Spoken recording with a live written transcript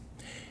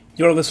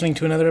You're listening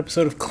to another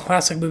episode of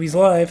Classic Movies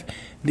Live,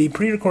 the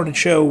pre-recorded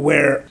show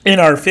where, in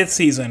our 5th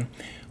season,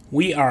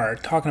 we are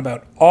talking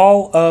about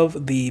all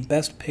of the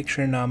Best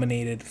Picture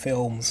nominated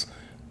films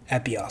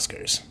at the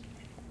Oscars.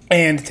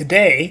 And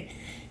today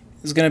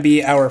is going to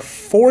be our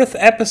 4th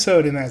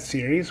episode in that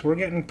series. We're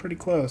getting pretty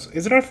close.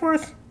 Is it our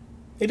 4th?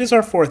 It is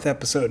our 4th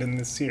episode in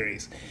this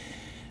series.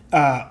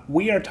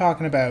 We are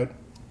talking about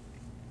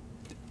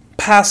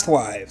Past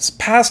Lives.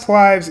 Past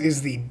Lives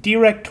is the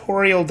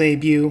directorial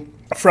debut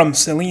from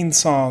Celine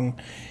Song,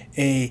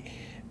 a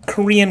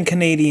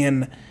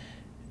Korean-Canadian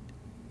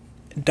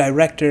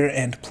director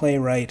and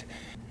playwright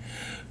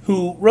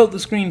who wrote the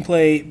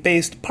screenplay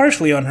based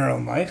partially on her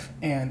own life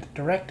and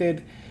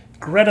directed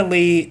Greta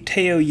Lee,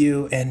 Teo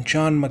Yoo, and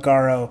John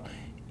Magaro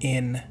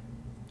in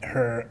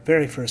her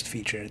very first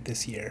feature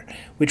this year,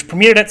 which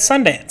premiered at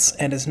Sundance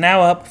and is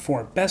now up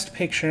for Best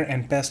Picture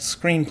and Best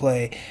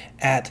Screenplay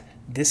at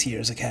this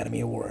year's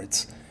Academy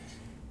Awards.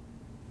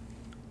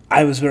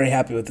 I was very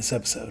happy with this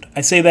episode.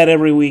 I say that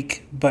every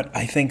week, but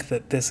I think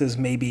that this is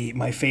maybe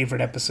my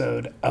favorite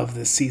episode of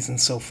this season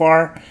so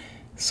far,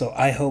 so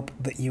I hope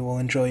that you will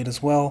enjoy it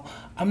as well.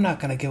 I'm not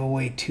going to give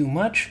away too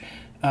much,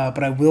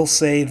 but I will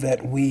say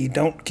that we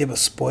don't give a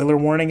spoiler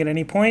warning at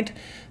any point,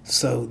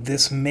 so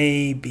this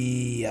may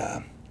be...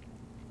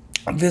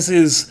 this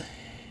is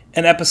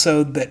an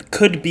episode that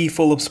could be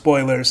full of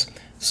spoilers,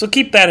 so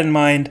keep that in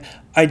mind.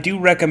 I do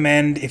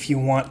recommend if you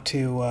want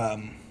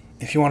to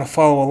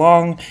follow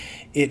along,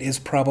 it is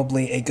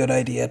probably a good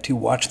idea to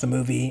watch the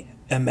movie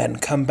and then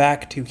come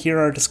back to hear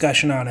our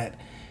discussion on it,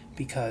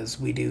 because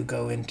we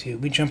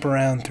jump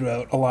around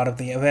throughout a lot of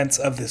the events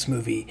of this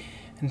movie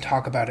and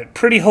talk about it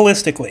pretty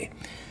holistically.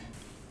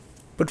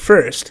 But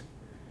first,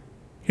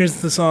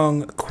 here's the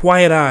song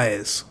Quiet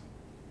Eyes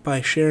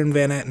by Sharon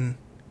Van Etten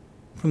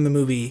from the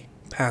movie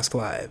Past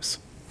Lives.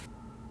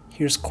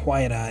 Here's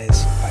Quiet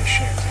Eyes by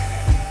Sharon Van Etten.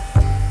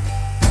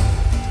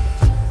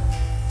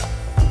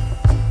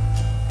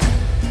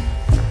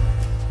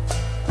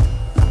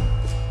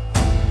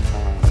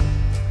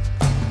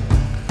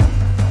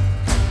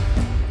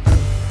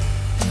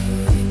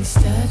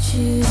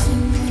 Statues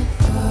in the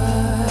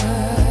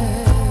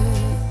park,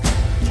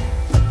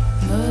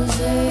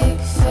 mosaic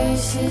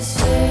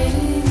faces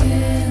fading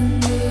in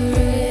the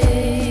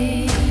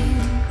rain,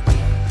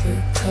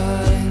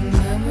 recalling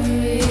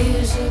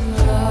memories of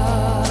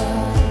loss,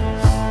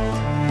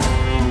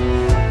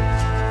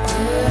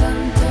 yet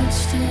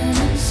untouched and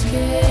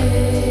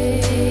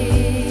unscathed.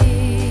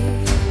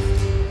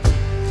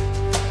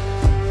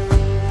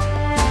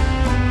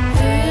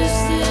 Is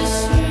this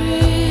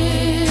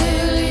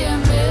really a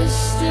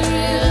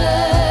mystery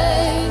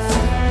life?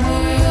 We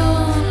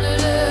only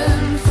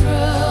learn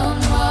from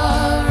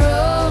our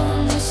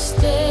own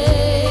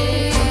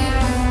mistakes.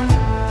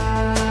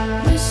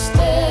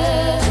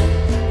 Misstep,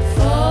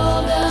 fall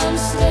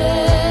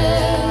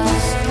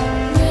downstairs.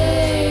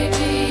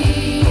 Maybe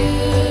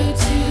you're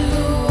too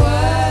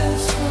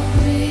wise for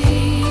me.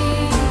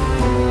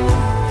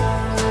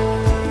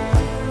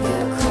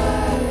 Your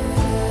quiet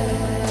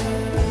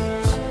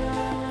eyes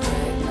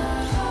break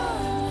my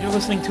heart. You're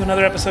listening to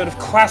another episode of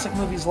Classic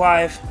Movies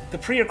Live, the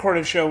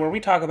pre-recorded show where we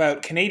talk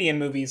about Canadian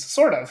movies,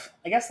 sort of.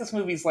 I guess this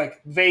movie's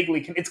like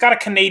vaguely, it's got a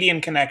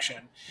Canadian connection.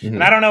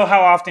 And I don't know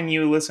how often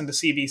you listen to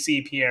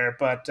CBC, Pierre,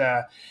 but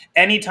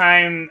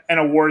anytime an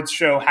awards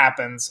show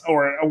happens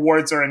or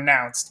awards are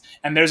announced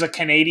and there's a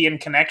Canadian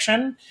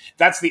connection,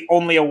 that's the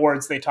only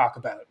awards they talk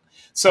about.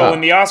 So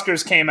when the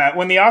Oscars came out,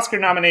 when the Oscar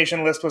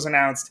nomination list was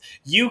announced,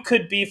 you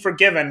could be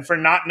forgiven for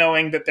not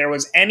knowing that there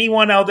was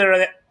anyone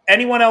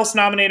else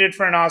nominated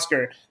for an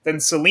Oscar than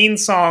Celine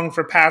Song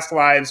for Past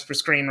Lives for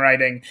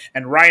screenwriting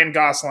and Ryan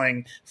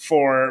Gosling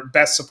for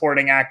Best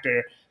Supporting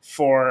Actor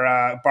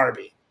for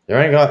Barbie.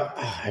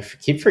 I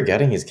keep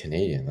forgetting he's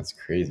Canadian. That's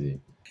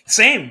crazy.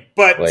 Same,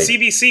 but Like-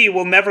 CBC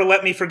will never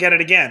let me forget it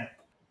again.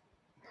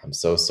 I'm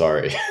so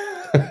sorry.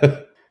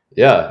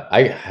 Yeah,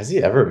 has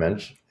he ever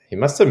mentioned? He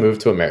must have moved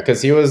to America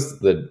because he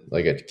was a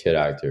kid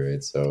actor,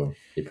 right? So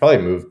he probably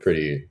moved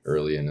pretty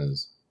early in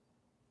his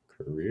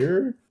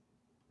career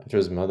after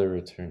his mother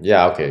returned.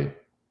 Yeah, okay.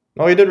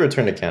 No, he did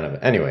return to Canada.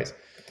 Anyways,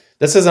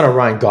 this isn't a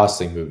Ryan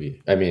Gosling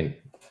movie. I mean,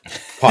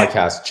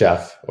 podcast,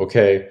 Jeff.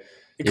 Okay,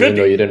 It even could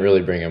though be. you didn't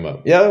really bring him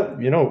up. Yeah,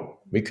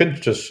 we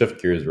could just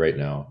shift gears right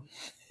now.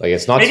 Like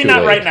it's not Maybe too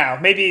not late. right now.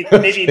 Maybe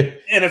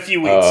in a few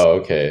weeks. Oh,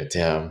 okay.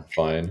 Damn,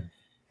 fine.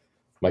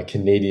 My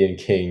Canadian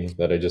king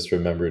that I just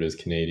remembered is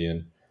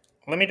Canadian.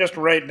 Let me just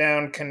write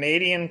down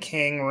Canadian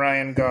King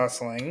Ryan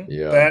Gosling.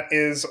 Yeah.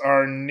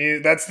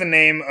 That's the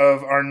name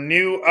of our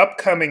new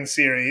upcoming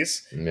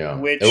series, Yeah.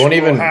 which It won't will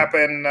even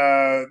happen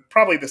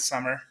probably this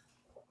summer.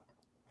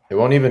 It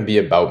won't even be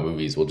about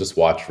movies. We'll just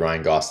watch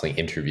Ryan Gosling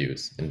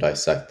interviews and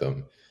dissect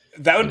them.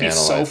 That would And be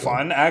so analyze them.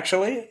 fun,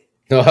 actually.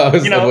 No,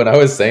 know- when I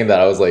was saying that,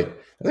 I was like,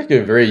 that's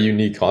like a very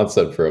unique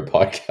concept for a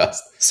podcast.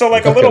 So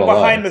like I'm a not little gonna lie.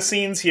 behind the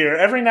scenes here.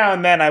 Every now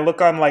and then I look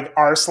on like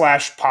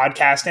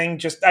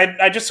r/podcasting.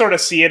 I just sort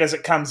of see it as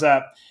it comes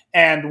up.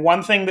 And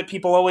one thing that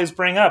people always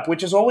bring up,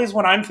 which is always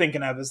what I'm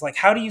thinking of, is like,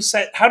 how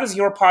does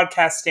your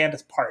podcast stand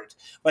apart?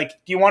 Like,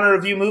 do you want to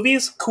review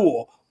movies?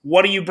 Cool.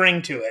 What do you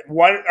bring to it?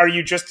 What are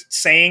you just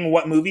saying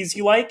what movies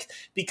you like?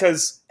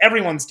 Because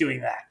everyone's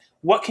doing that.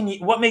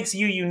 What makes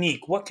you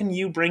unique? What can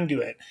you bring to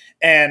it?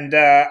 And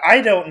I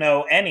don't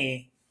know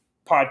any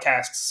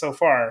podcasts so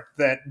far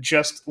that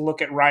just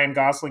look at Ryan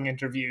Gosling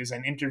interviews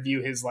and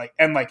interview his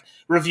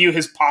review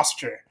his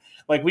posture.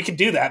 Like, we could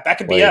do that. That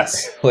could be Like,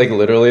 us. like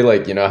literally,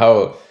 like, you know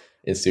how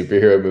in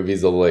superhero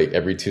movies they'll like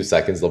every 2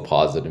 seconds they'll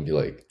pause it and be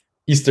like,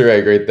 Easter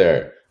egg right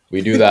there.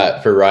 We do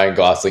that for Ryan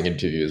Gosling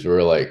interviews. Where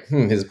we're like,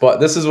 his butt.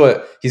 This is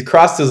what he's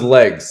crossed his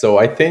legs, so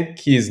I think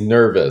he's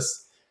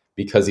nervous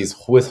because he's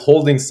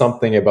withholding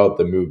something about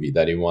the movie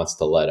that he wants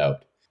to let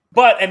out.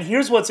 And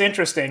here's what's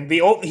interesting: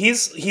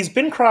 he's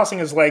been crossing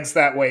his legs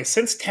that way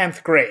since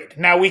 10th grade.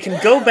 Now we can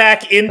go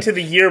back into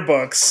the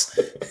yearbooks.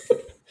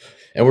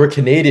 And we're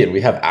Canadian.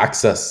 We have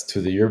access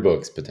to the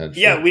yearbooks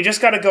potentially. Yeah, we just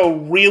got to go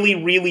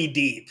really, really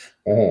deep.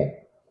 Mhm.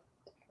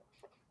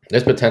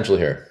 There's potential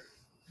here.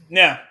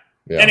 Yeah.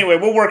 Yeah. Anyway,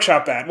 we'll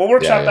workshop that. We'll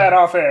workshop Yeah, yeah. that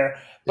off air.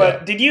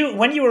 But Yeah.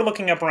 when you were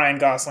looking up Ryan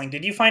Gosling,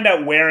 did you find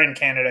out where in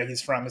Canada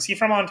he's from? Is he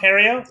from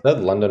Ontario? Is that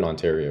London,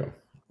 Ontario?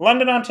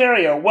 London,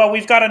 Ontario. Well,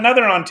 we've got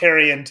another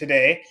Ontarian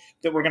today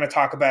that we're going to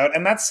talk about,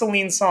 and that's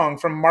Celine Song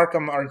from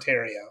Markham,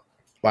 Ontario.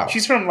 Wow.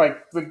 She's from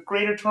like the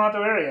Greater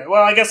Toronto area.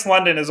 Well, I guess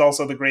London is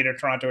also the Greater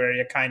Toronto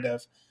area, kind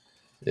of.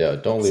 Yeah,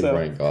 don't leave So-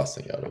 Ryan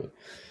Gosling out of it.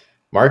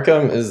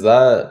 Markham, is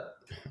that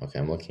okay?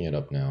 I'm looking it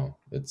up now.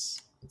 It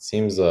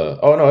seems oh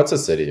no, it's a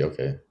city.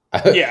 Okay.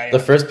 Yeah. The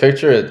first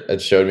picture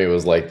it showed me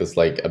was like this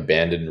like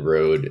abandoned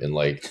road in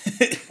like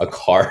a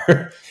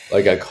car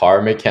like a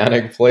car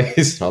mechanic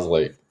place. And I was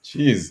like,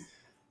 geez.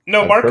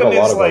 No, I've heard Markham a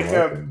lot is about like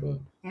Markham, but-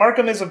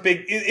 Markham is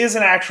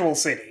an actual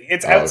city.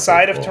 It's okay,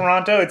 outside of cool.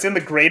 Toronto. It's in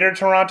the Greater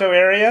Toronto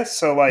area.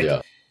 So like,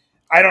 Yeah.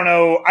 I don't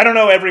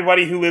know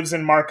everybody who lives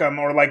in Markham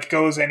or like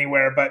goes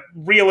anywhere, but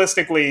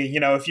realistically,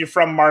 if you're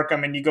from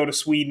Markham and you go to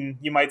Sweden,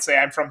 you might say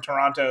I'm from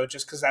Toronto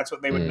just because that's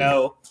what they would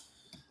know.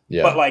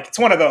 Yeah. But like, it's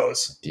one of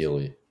those.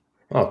 Ideally.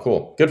 Oh,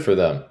 cool. Good for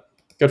them.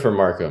 Good for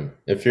Markham.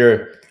 If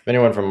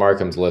anyone from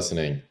Markham's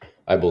listening,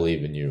 I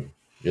believe in you.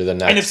 You're the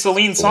next. And if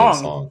Celine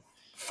Song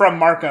from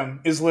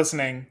Markham is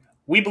listening,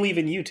 we believe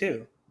in you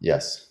too.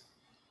 Yes.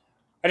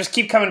 I just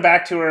keep coming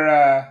back to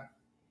her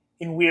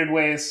in weird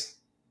ways,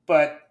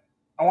 but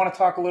I want to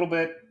talk a little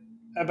bit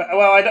about.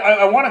 Well,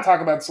 I want to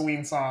talk about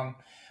Celine Song,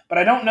 but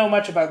I don't know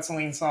much about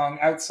Celine Song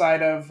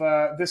outside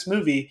of this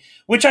movie,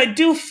 which I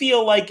do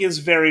feel like is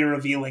very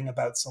revealing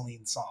about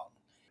Celine Song.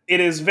 It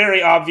is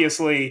very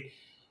obviously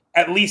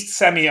at least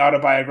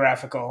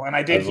semi-autobiographical, and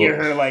I did hear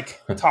her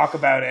like talk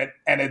about it,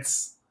 and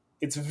it's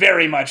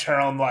very much her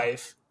own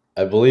life.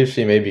 I believe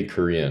she may be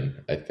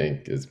Korean, I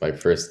think, is my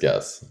first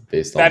guess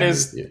based on That the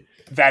is- movie.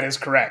 That is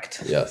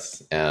correct.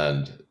 Yes.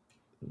 And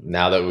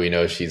now that we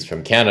know she's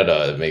from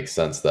Canada, it makes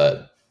sense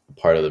that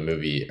part of the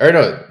movie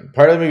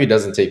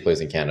doesn't take place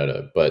in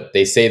Canada, but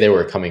they say they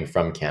were coming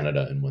from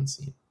Canada in one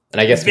scene.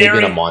 And I guess maybe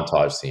in a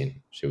montage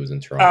scene, she was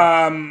in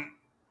Toronto.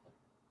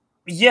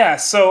 Yeah,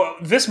 so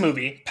this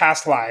movie,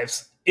 Past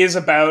Lives, is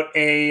about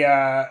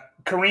a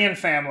Korean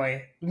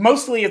family.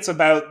 Mostly it's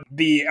about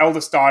the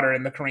eldest daughter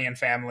in the Korean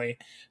family,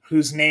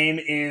 whose name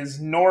is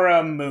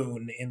Nora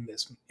Moon in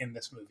this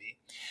movie.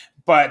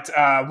 But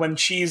when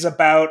she's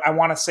about, I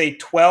want to say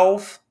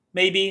 12,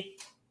 maybe,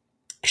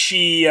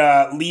 she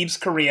leaves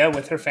Korea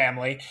with her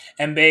family,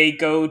 and they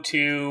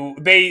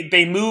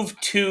move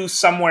to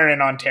somewhere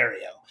in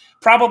Ontario.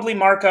 Probably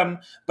Markham,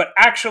 but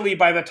actually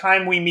by the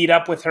time we meet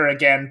up with her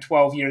again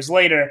 12 years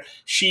later,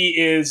 she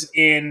is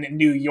in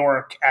New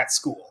York at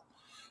school.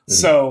 Mm-hmm.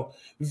 So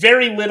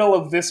very little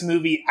of this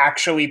movie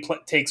actually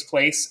takes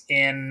place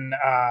in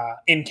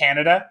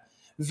Canada,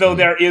 though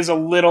there is a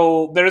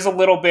little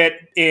bit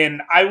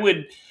in,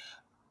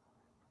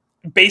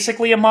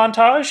 basically a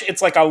montage.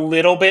 It's like a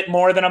little bit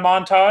more than a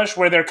montage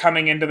where they're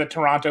coming into the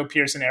Toronto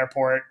Pearson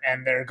Airport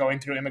and they're going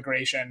through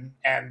immigration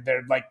and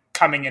they're like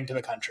coming into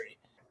the country.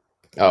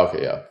 Oh,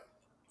 okay, yeah.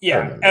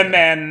 Yeah, and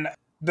then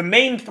the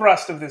main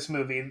thrust of this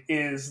movie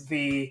is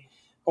the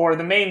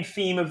main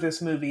theme of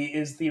this movie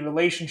is the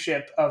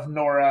relationship of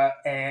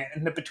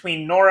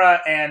between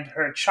Nora and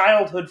her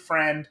childhood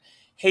friend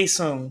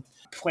Hae-sung,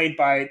 played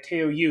by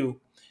Teo Yoo,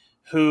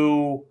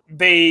 who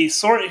she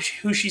sort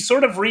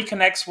of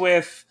reconnects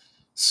with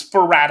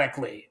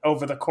sporadically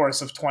over the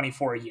course of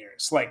 24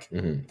 years. Like,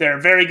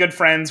 they're very good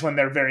friends when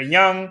they're very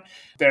young.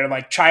 They're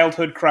like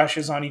childhood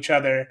crushes on each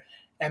other,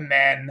 and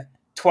then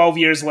 12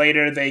 years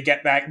later, they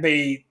get back.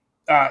 They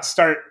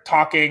start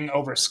talking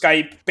over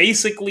Skype,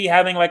 basically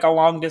having like a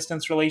long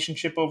distance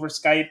relationship over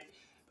Skype.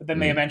 But then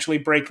they eventually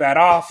break that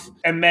off.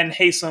 And then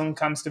Hae-sung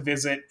comes to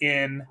visit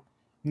in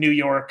New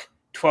York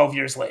 12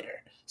 years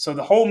later. So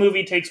the whole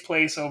movie takes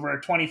place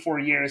over 24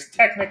 years.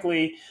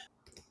 Technically,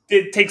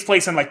 it takes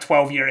place in like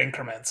 12-year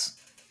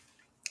increments.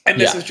 And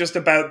this is just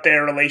about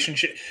their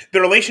relationship,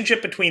 the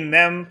relationship between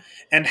them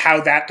and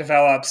how that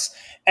develops.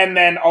 And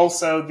then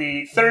also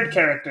the third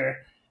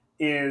character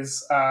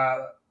is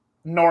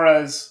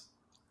Nora's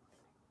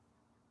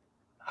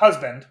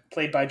husband,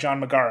 played by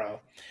John Magaro,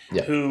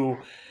 Yeah. who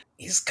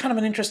he's kind of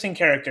an interesting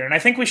character, and I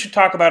think we should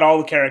talk about all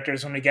the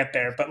characters when we get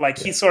there. But like,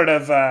 Yeah.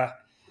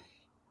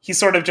 he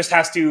sort of just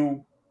has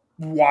to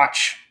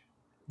watch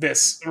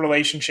this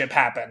relationship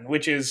happen,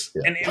 which is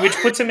Yeah. and which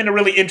puts him in a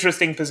really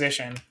interesting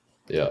position.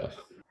 Yeah.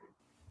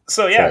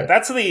 So yeah, Right.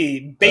 that's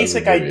the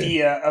basic movie.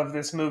 idea of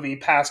this movie,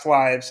 Past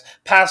Lives.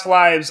 Past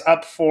Lives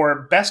up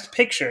for Best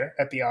Picture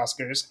at the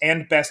Oscars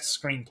and Best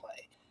Screenplay.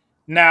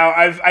 Now,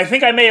 I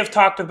think I may have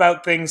talked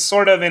about things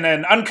sort of in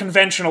an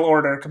unconventional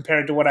order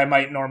compared to what I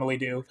might normally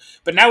do,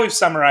 but now we've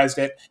summarized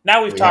it.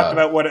 Now we've talked Yeah.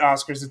 about what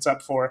Oscars it's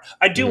up for.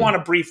 I do Mhm. want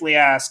to briefly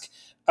ask,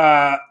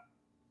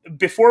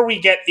 before we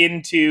get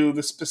into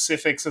the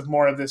specifics of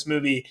more of this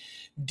movie,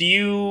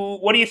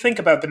 what do you think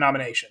about the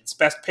nominations?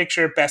 Best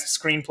Picture, Best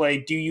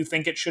Screenplay. Do you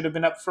think it should have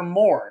been up for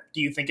more?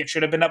 Do you think it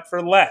should have been up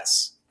for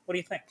less? What do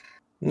you think?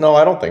 No,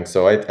 I don't think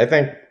so. I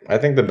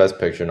think the Best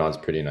Picture nod's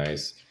pretty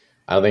nice.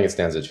 I don't think it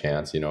stands a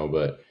chance,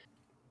 but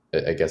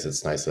I guess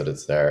it's nice that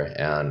it's there.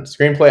 And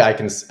screenplay,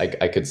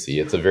 I could see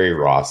it's a very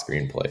raw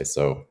screenplay.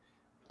 So,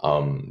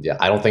 yeah,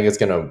 I don't think it's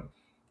gonna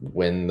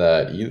win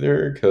that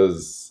either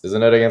because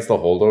isn't it against the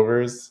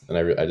Holdovers? And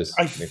I just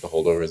I- think the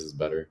Holdovers is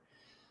better.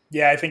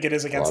 Yeah, I think it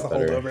is against the lot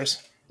better.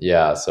 holdovers.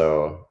 Yeah,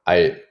 so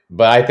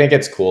but I think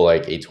it's cool.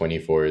 Like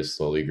A24 is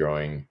slowly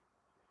growing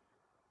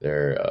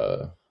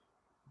their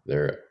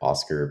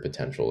Oscar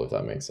potential, if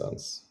that makes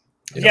sense.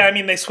 Yeah, I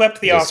mean, they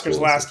swept the just Oscars schools.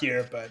 last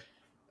year, but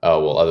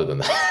Oh well, other than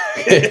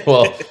that,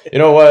 well, you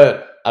know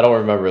what? I don't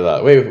remember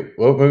that. Wait,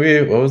 what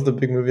movie? What was the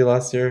big movie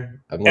last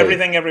year? I'm like,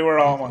 Everything Everywhere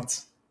All at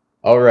Once.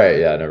 Oh right,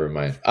 yeah, never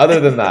mind. Other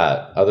than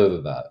that,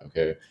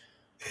 okay.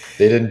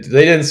 They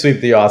didn't sweep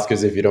the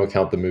Oscars if you don't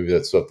count the movie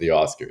that swept the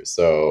Oscars.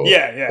 So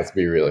Yeah. let's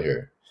be real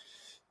here.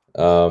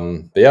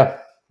 But yeah,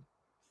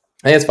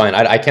 I think it's fine.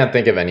 I can't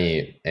think of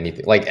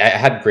anything like it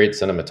had great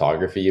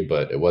cinematography,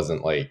 but it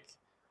wasn't like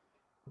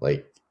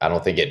I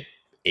don't think it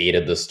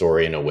aided the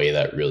story in a way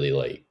that really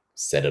like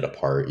set it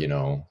apart,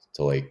 to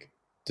like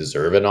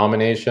deserve a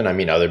nomination. I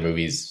mean, other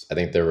movies, I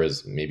think there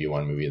was maybe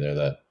one movie there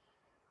that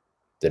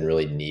didn't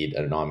really need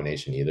a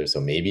nomination either. So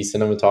maybe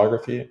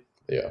cinematography.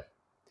 Yeah.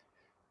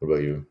 What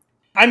about you?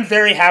 I'm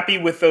very happy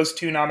with those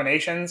two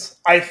nominations.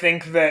 I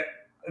think that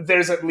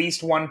there's at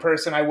least one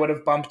person I would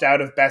have bumped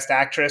out of Best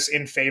Actress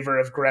in favor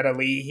of Greta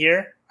Lee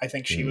here. I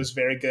think she was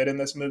very good in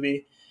this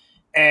movie.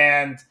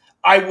 And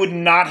I would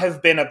not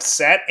have been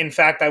upset. In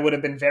fact, I would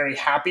have been very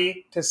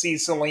happy to see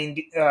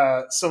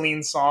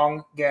Celine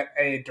Song get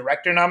a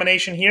director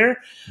nomination here.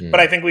 But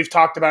I think we've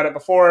talked about it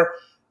before.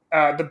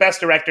 The Best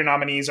Director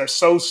nominees are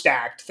so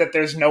stacked that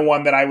there's no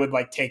one that I would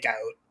like take out.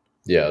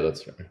 Yeah,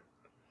 that's right.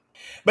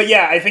 But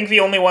yeah, I think the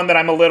only one that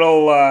I'm a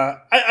little,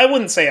 I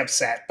wouldn't say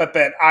upset, but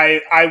that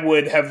I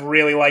would have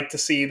really liked to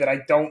see that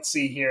I don't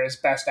see here is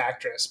Best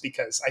Actress,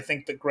 because I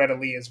think that Greta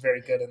Lee is very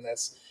good in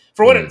this.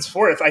 For what it's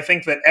worth, I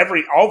think that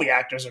all the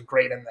actors are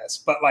great in this,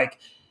 but like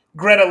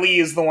Greta Lee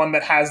is the one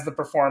that has the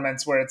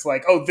performance where it's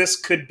like, oh, this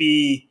could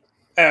be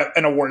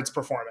an awards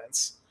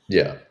performance.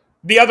 Yeah.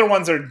 The other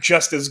ones are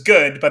just as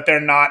good, but they're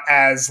not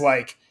as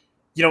like,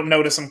 you don't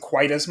notice them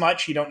quite as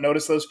much. You don't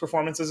notice those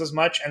performances as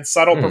much. And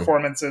subtle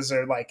performances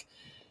are like,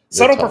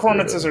 subtle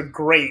performances are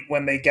great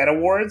when they get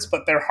awards,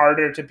 but they're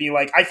harder to be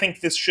like, I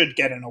think this should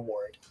get an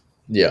award.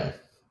 Yeah.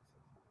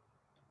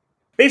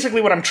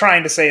 Basically, what I'm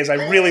trying to say is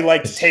I really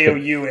liked Teo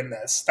Yu in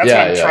this. That's what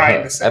I'm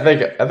trying to say. I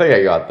think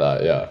I got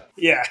that. Yeah.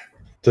 Yeah.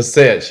 Just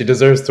say it. She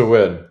deserves to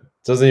win.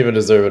 Doesn't even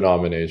deserve a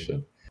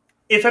nomination.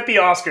 If at the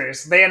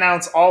Oscars they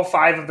announce all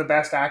 5 of the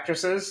Best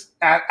Actress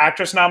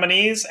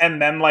nominees,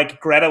 and then like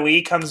Greta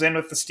Lee comes in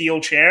with the steel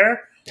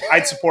chair,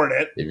 I'd support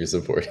it. If you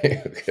support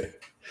it, okay.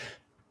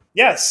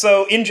 Yeah.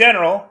 So in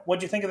general, what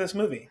do you think of this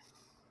movie?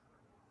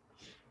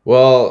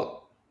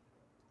 Well,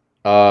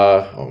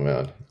 oh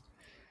man,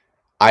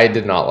 I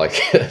did not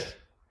like it.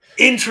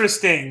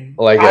 Interesting.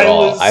 Like at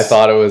all. I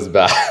thought it was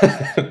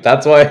bad.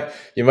 That's why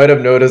you might have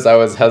noticed I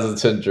was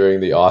hesitant during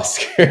the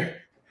Oscar.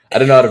 I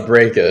didn't know how to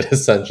break it,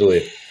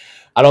 essentially.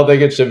 I don't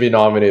think it should be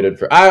nominated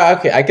for...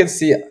 okay, I can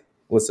see...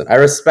 Listen, I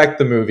respect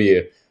the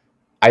movie.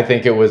 I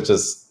think it was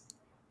just...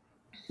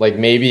 Like,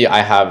 maybe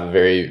I have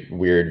very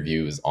weird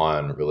views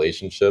on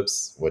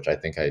relationships, which I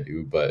think I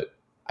do, but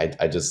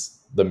I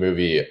just... The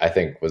movie, I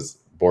think, was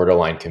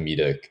borderline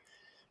comedic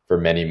for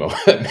many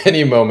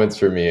moments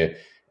for me.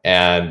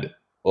 And,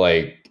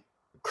 like,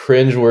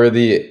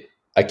 cringeworthy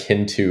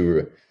akin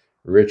to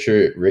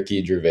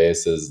Ricky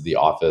Gervais's The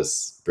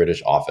Office,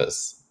 British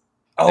Office.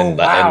 Oh,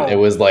 wow. And it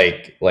was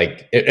like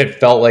it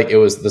felt like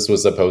this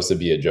was supposed to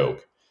be a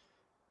joke,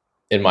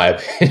 in my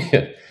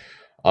opinion.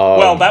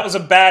 Well, that was a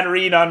bad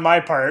read on my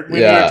part. When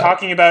you were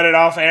talking about it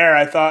off air,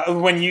 I thought I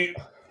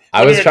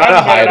was trying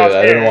to hide it.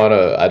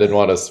 I didn't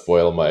want to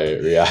spoil my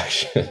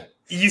reaction.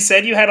 You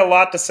said you had a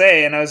lot to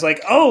say, and I was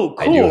like, "Oh,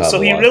 cool!" So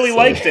he really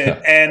liked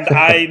it, and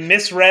I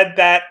misread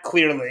that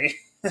clearly.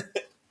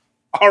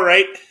 All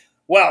right,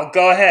 well,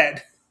 go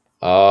ahead.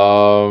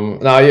 No,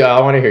 yeah,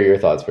 I want to hear your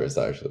thoughts first,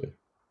 actually.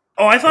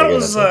 Oh, I thought it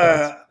was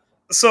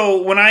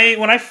So when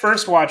I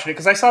first watched it,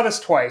 because I saw this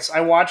twice,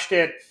 I watched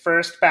it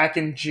first back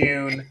in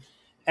June,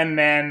 and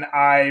then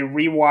I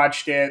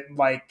rewatched it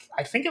like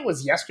I think it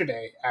was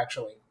yesterday,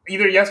 actually,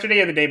 either yesterday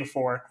or the day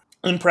before,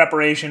 in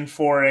preparation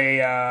for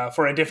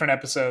a different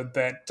episode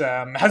that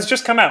has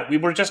just come out. We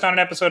were just on an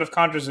episode of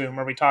Contra Zoom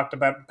where we talked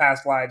about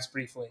past lives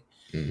briefly.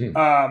 Hmm.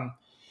 Um,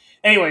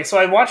 anyway, so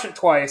I watched it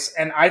twice,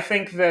 and I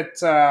think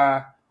that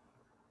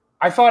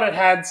I thought it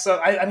had so.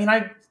 I mean,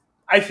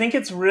 I think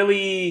it's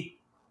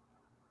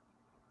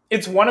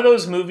one of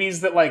those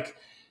movies that like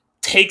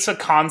takes a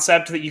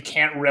concept that you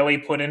can't really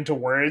put into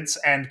words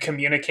and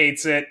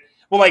communicates it,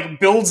 well, like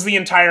builds the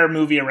entire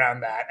movie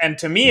around that. And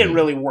to me it Hmm.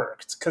 really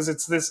worked because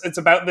it's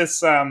about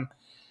this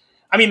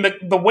I mean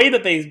the way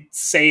that they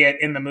say it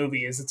in the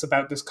movie is it's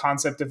about this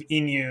concept of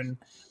Inyun,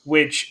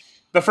 which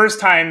the first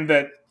time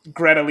that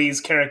Greta Lee's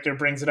character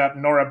brings it up,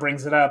 Nora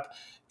brings it up,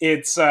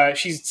 it's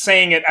she's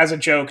saying it as a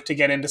joke to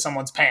get into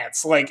someone's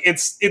pants. Like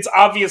it's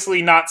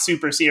obviously not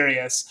super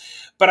serious,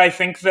 but I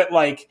think that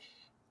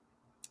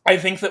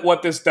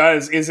what this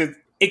does is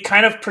it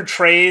kind of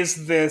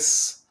portrays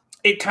this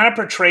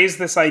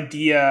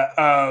idea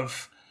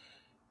of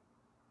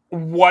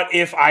what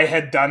if I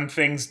had done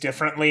things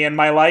differently in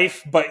my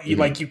life, but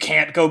Hmm. you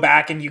can't go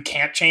back and you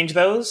can't change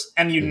those,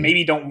 and you Hmm.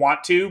 maybe don't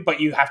want to, but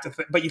you have to,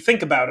 but you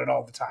think about it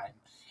all the time.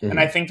 And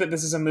I Hmm. think that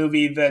this is a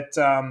movie that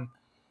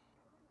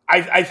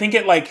I think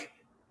it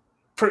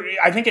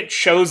I think it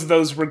shows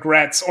those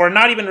regrets, or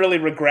not even really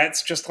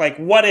regrets, just like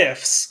what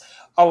ifs,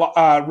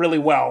 really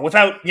well,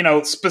 without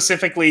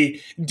specifically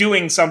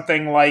doing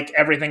something like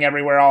Everything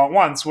Everywhere All at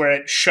Once, where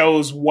it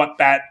shows what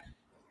that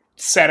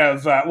set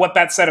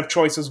of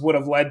choices would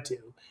have led to.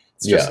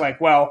 It's just Yeah.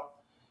 like, well,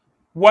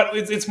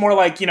 it's more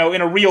like in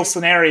a real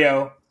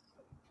scenario,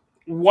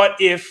 what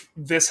if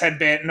this had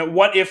been? No,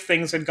 what if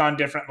things had gone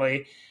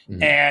differently,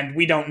 Hmm. and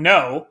we don't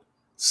know.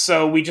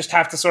 So we just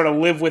have to sort of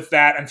live with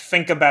that and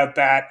think about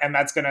that, and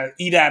that's going to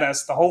eat at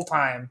us the whole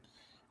time.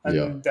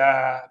 Yeah. And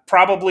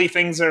probably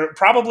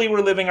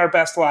we're living our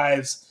best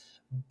lives,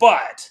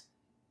 but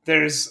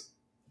there's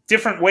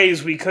different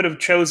ways we could have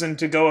chosen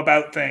to go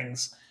about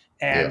things,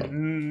 and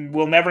Yeah.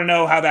 we'll never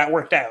know how that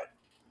worked out.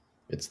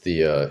 It's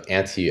the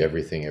anti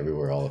everything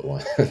everywhere all at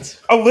once.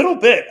 A little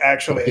bit, When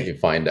actually. you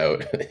find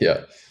out,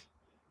 yeah,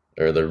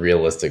 or the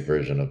realistic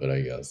version of it,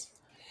 I guess.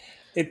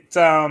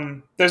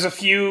 There's a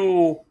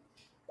few.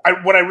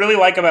 What I really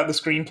like about the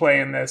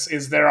screenplay in this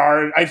is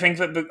I think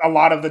that a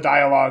lot of the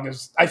dialogue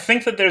is. I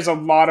think that there's a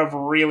lot of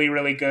really,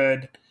 really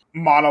good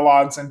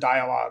monologues and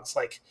dialogues.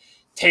 Like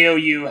Teo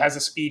Yu has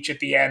a speech at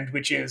the end,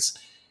 which is,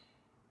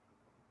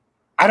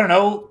 I don't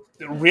know,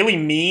 really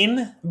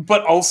mean,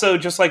 but also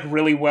just like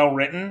really well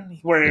written.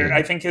 Where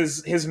I Hmm. think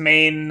his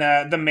main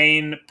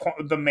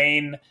the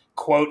main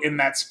quote in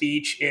that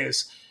speech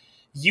is,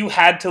 "You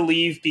had to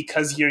leave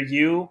because you're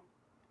you,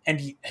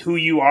 and who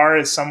you are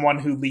is someone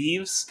who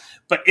leaves."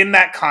 But in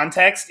that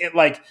context, it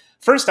like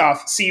first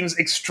off seems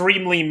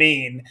extremely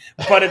mean,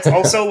 but it's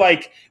also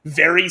like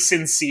very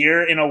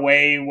sincere in a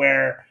way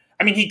where,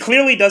 I mean, he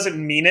clearly doesn't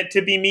mean it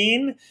to be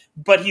mean,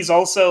 but he's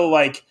also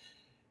like,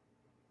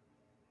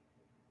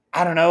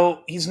 I don't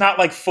know, he's not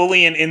like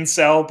fully an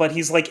incel, but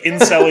he's like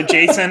incel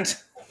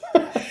adjacent.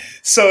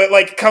 So it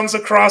like comes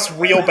across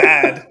real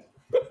bad.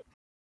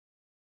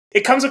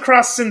 It comes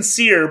across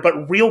sincere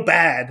but real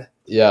bad.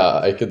 Yeah,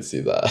 I could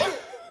see that.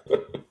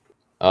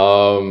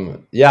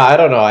 Yeah, I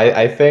don't know.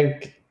 I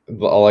think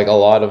like a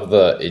lot of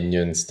the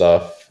Indian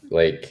stuff,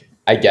 like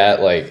I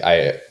get, like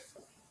I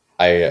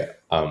I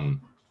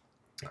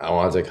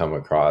wanted to come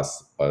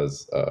across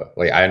as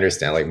like I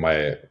understand, like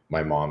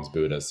my mom's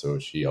Buddhist, so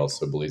she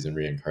also believes in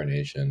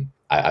reincarnation.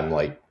 I'm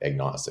like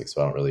agnostic,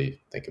 so I don't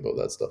really think about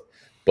that stuff.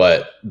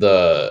 But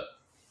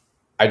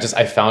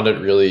I found it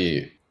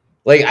really,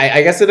 like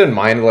I guess I didn't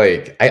mind,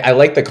 like I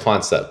like the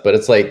concept, but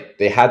it's like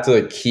they had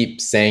to keep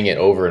saying it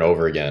over and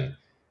over again.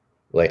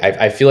 Like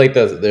I feel like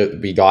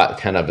we got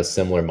kind of a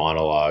similar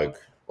monologue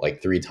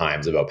like three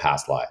times about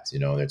past lives,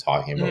 and they're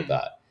talking about Mm.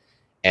 that.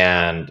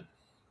 And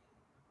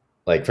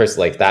like first,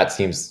 like that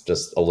seems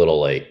just a little,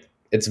 like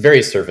it's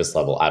very surface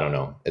level. I don't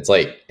know. It's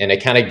like, and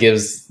it kind of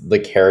gives the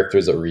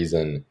characters a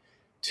reason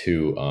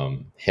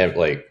to him,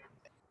 like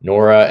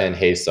Nora and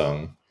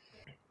Haesung.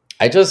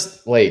 I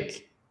just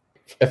like,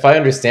 if I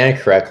understand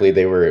correctly,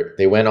 they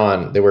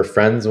were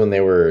friends when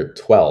they were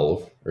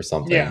 12 or Yeah.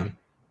 something,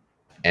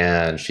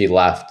 and she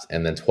left,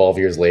 and then 12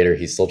 years later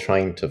he's still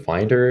trying to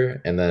find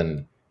her, and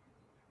then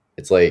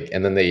it's like,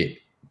 and then they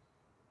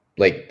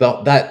like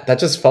that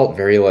just felt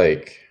very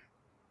like,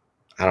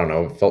 I don't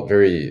know, it felt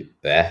very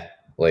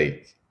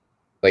like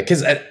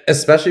because,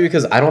 especially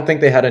because I don't think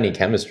they had any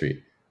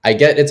chemistry. I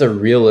get it's a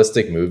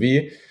realistic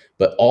movie,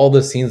 but all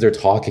the scenes they're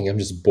talking, I'm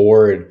just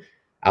bored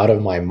out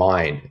of my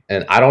mind.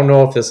 And I don't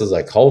know if this is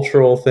a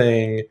cultural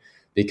thing,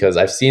 because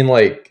I've seen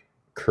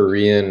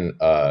Korean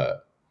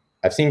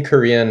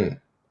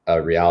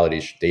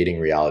dating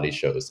reality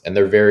shows, and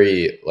they're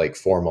very like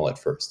formal at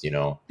first.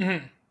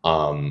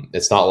 Mhm.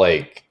 It's not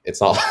like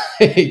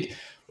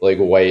like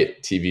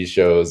white TV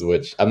shows,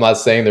 which I'm not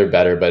saying they're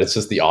better, but it's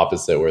just the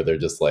opposite, where they're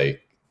just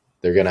like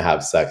they're gonna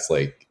have sex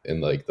like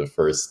in like the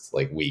first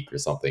like week or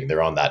something.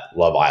 They're on that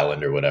Love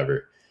Island or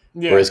whatever.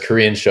 Yeah. Whereas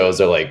Korean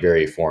shows are like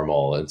very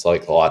formal. It's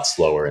like a lot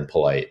slower and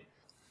polite.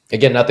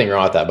 Again, nothing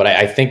wrong with that, but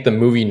I think the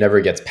movie never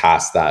gets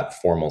past that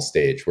formal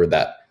stage where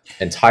that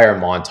entire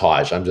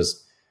montage,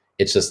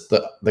 it's just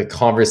the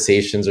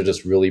conversations are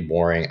just really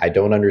boring. I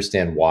don't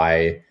understand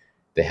why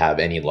they have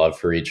any love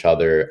for each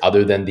other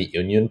than the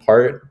union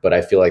part, but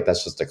I feel like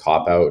that's just a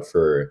cop out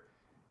for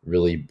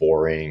really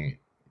boring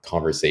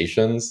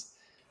conversations.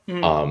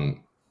 Mm.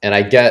 And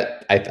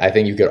I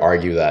think you could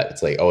argue that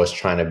it's like, oh, it's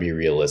trying to be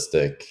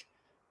realistic,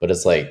 but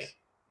it's like,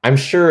 I'm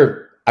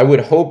sure, I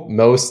would hope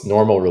most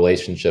normal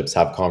relationships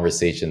have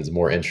conversations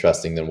more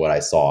interesting than what I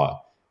saw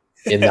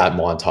in that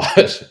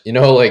montage. You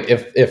know, like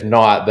if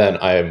not, then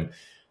I'm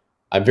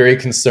very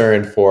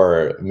concerned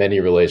for many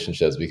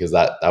relationships, because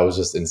that was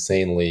just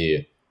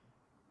insanely,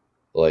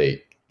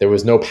 like, there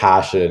was no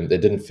passion.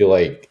 It didn't feel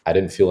like I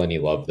didn't feel any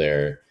love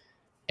there,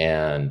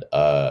 and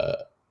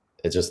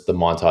it just, the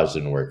montage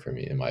didn't work for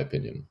me, in my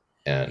opinion.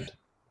 And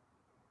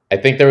I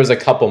think there was a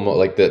couple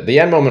like the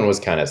end moment was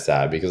kind of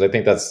sad, because I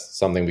think that's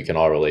something we can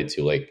all relate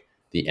to, like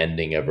the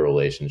ending of a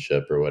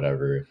relationship or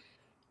whatever.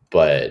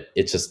 But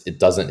it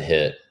doesn't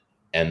hit.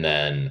 And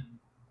then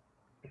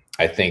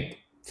I think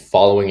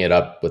following it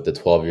up with the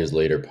 12 years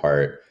later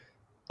part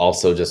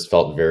also just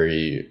felt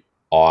very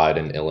odd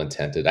and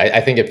ill-intended.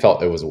 I think it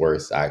was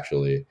worse,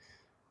 actually.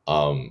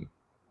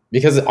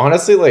 Because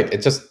honestly, like,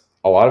 it just,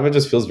 a lot of it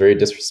just feels very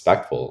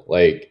disrespectful.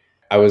 Like,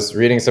 I was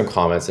reading some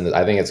comments, and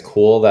I think it's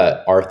cool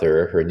that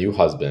Arthur, her new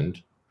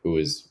husband, who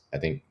is, I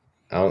think,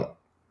 I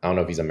don't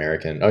know if he's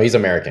American. Oh, he's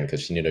American,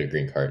 because she needed a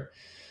green card.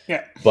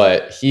 Yeah.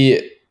 But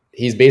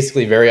he's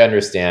basically very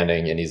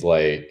understanding, and he's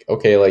like,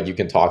 okay, like, you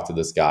can talk to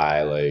this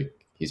guy, like,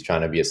 he's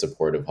trying to be a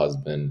supportive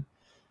husband.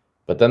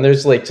 But then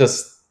there's like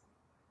just,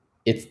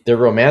 they're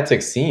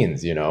romantic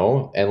scenes, you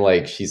know, and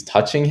like she's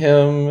touching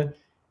him,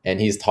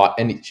 and he's taught,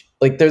 and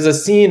like there's a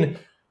scene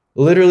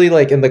literally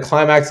like in the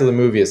climax of the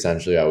movie,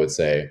 essentially, I would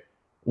say,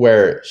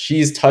 where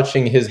she's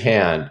touching his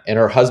hand and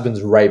her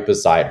husband's right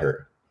beside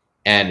her,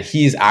 and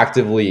he's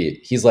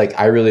like,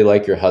 I really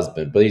like your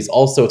husband, but he's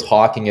also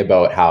talking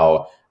about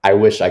how, I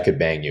wish I could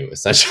bang you,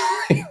 essentially.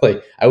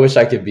 Like, I wish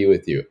I could be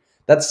with you.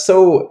 That's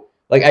so,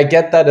 like, I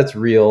get that it's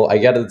real, I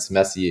get it's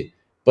messy,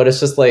 but it's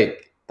just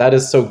like, that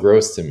is so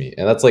gross to me.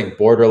 And that's like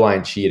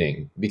borderline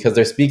cheating, because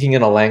they're speaking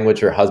in a language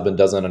her husband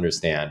doesn't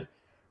understand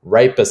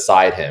right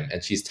beside him,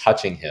 and she's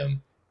touching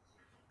him.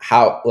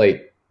 How,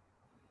 like,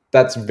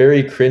 that's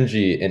very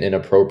cringy and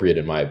inappropriate,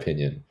 in my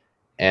opinion.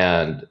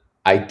 And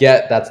I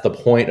get that's the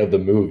point of the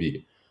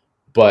movie,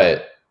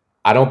 but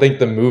I don't think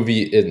the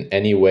movie in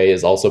any way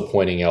is also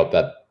pointing out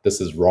that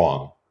this is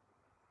wrong,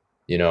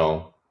 you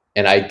know?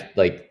 And I,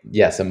 like,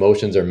 yes,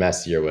 emotions are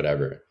messy or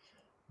whatever,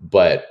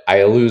 but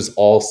I lose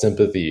all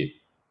sympathy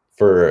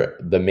for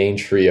the main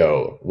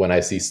trio when I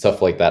see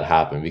stuff like that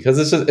happen, because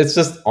it's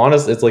just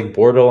honest, it's like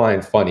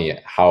borderline funny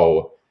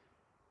how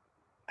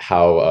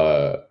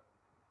how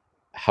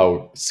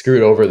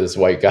screwed over this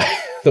white guy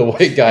the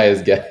white guy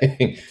is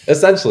getting,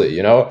 essentially,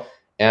 you know?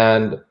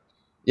 And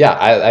yeah,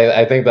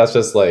 I think that's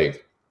just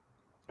like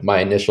my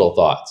initial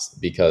thoughts,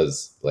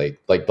 because like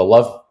the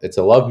love, it's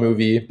a love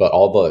movie, but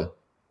all the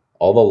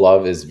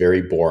love is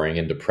very boring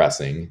and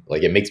depressing.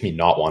 Like, it makes me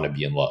not want to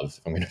be in love,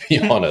 if I'm going to be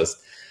honest.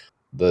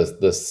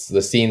 The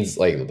scenes,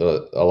 like,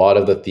 a lot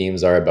of the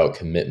themes are about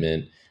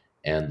commitment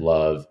and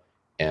love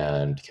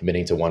and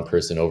committing to one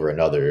person over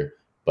another,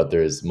 but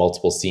there's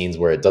multiple scenes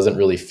where it doesn't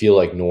really feel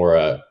like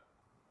Nora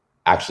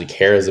actually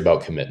cares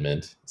about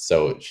commitment,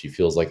 so she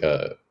feels like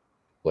a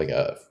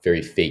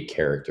very fake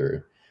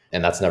character,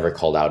 and that's never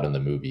called out in the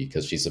movie,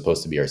 because she's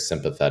supposed to be our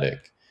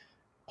sympathetic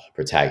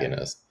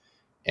protagonist.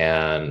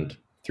 And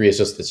 3 is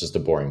just, it's just a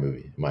boring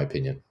movie, in my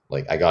opinion.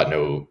 Like,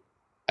 I'm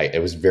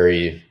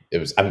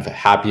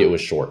happy it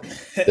was short.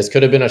 This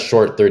could have been a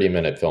short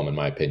 30-minute film, in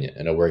my opinion,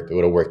 and it would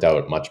have worked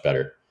out much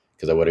better,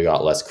 because I would have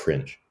got less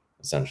cringe,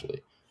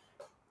 essentially.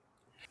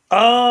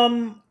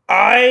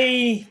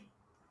 I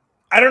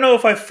don't know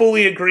if I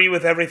fully agree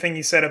with everything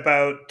you said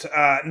about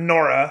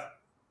Nora,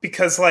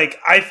 because like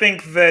I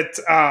think that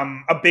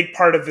a big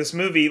part of this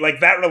movie, like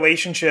that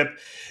relationship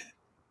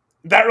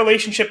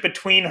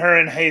between her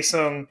and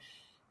Haesung,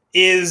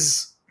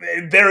 is,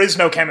 there is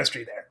no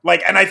chemistry there.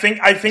 Like, and I think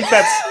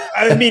that's,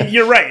 I mean,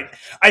 you're right.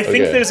 I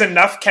think Okay. there's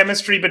enough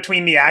chemistry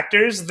between the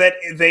actors that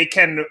they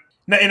can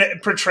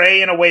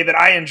portray in a way that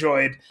I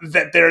enjoyed,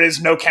 that there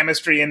is no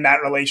chemistry in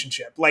that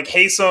relationship. Like,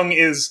 Haesung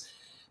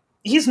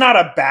he's not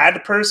a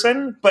bad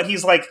person, but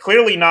he's like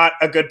clearly not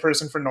a good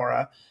person for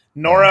Nora.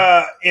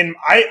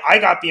 I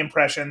got the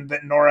impression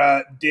that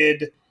Nora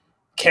did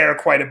care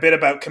quite a bit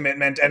about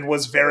commitment and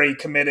was very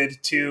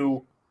committed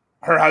to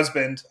her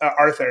husband,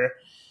 Arthur.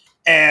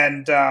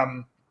 And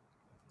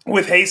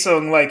with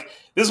Haesung, like,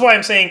 this is why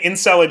I'm saying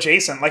incel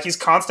adjacent. Like, he's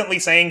constantly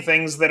saying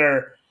things that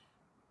are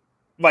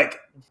like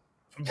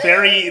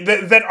very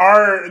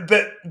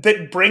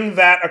that bring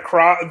that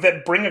across,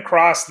 that bring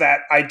across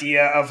that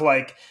idea of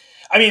like,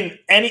 I mean,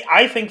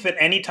 I think that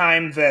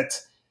anytime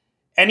that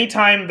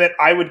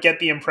I would get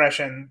the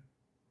impression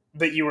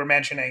that you were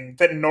mentioning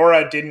that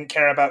Nora didn't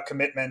care about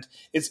commitment,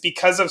 it's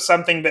because of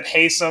something that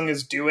Hae Sung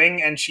is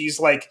doing, and she's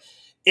like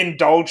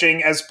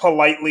indulging as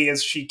politely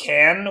as she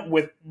can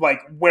with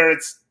like where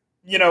it's,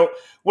 you know,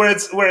 where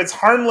it's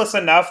harmless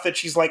enough that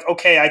she's like,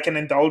 okay, I can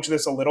indulge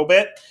this a little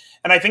bit.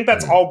 And I think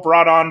that's Mhm. all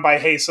brought on by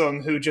Hae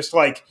Sung, who just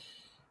like,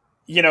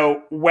 you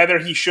know, whether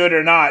he should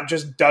or not,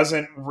 just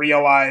doesn't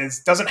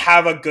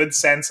have a good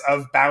sense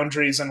of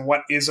boundaries and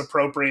what is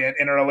appropriate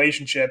in a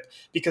relationship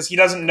because he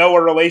doesn't know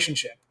a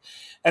relationship.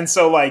 And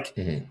so, like,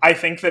 Mhm. I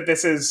think that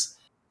this is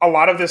a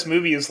lot of this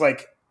movie is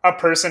like a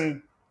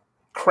person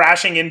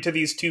crashing into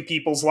these two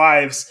people's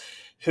lives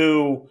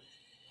who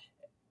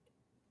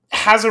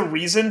has a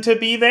reason to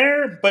be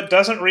there, but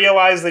doesn't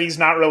realize that he's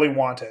not really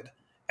wanted.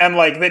 And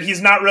like that he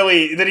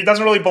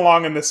doesn't really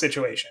belong in this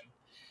situation.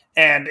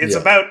 And it's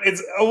Yeah. about,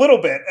 it's a little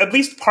bit, at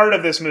least part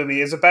of this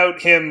movie is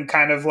about him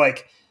kind of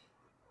like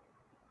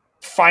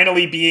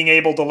finally being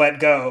able to let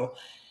go.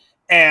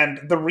 And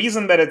the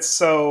reason that it's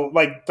so,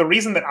 like, the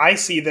reason that I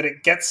see that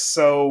it gets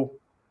so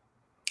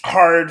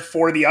hard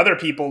for the other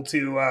people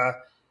to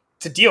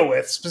deal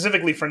with,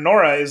 specifically for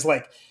Nora, is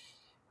like,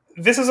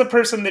 this is a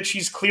person that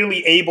she's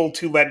clearly able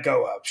to let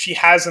go of. She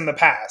has in the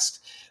past.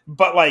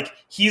 But like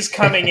he's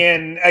coming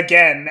in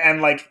again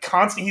and like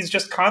he's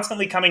just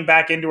constantly coming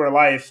back into her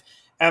life,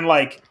 and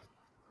like,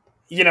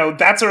 you know,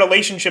 that's a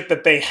relationship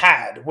that they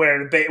had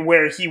where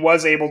he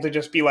was able to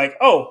just be like,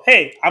 oh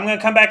hey, I'm gonna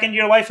come back into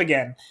your life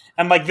again.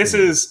 And like this Mhm.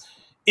 is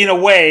in a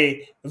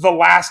way the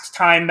last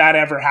time that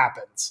ever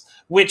happens,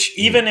 which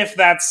even if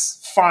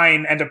that's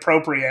fine and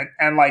appropriate,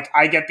 and like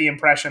I get the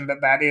impression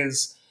that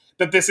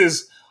this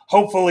is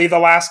hopefully the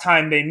last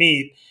time they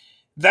meet,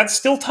 that's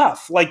still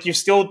tough. Like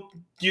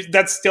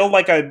that's still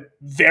like a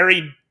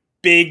very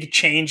big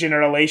change in a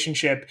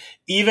relationship,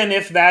 even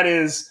if that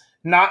is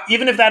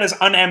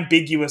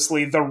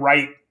unambiguously the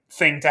right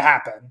thing to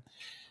happen.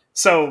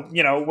 So,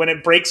 you know, when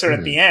it breaks her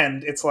at the Mhm.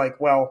 end, it's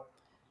like, well,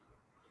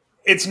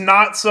 it's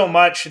not so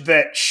much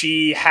that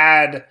she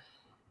had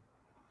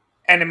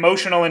an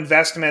emotional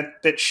investment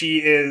that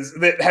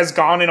has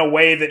gone in a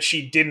way that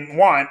she didn't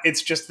want.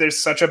 It's just there's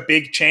such a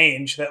big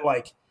change that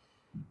like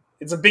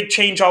it's a big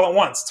change all at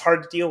once. It's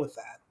hard to deal with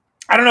that.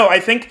 I don't know. I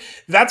think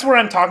that's where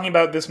I'm talking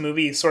about this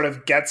movie sort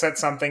of gets at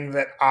something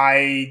that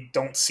I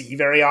don't see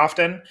very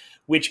often,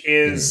 which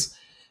Mhm. is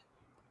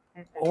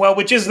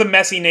which is the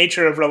messy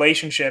nature of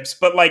relationships,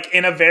 but like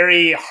in a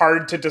very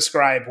hard to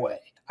describe way.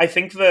 I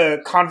think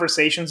the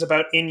conversations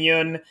about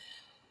Inyun,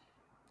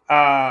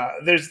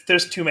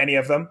 there's too many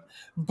of them,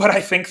 but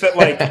I think that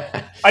like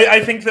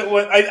I think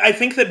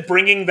that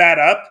bringing that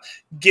up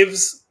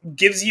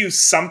gives you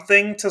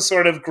something to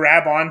sort of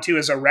grab onto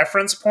as a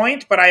reference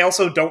point, but I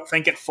also don't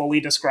think it fully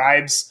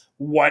describes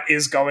what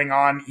is going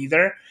on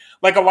either.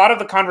 Like a lot of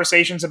the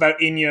conversations about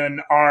Inyun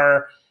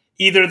are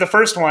either the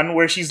first one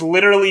where she's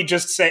literally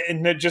just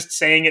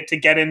saying it to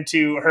get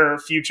into her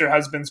future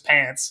husband's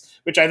pants,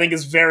 which I think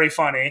is very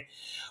funny,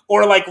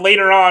 or like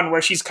later on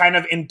where she's kind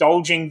of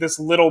indulging this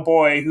little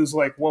boy who's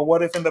like, well,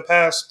 what if in the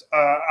past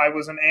I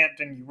was an aunt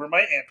and you were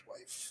my aunt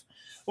wife?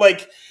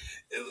 Like,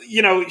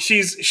 you know,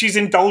 she's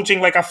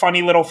indulging like a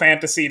funny little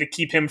fantasy to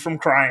keep him from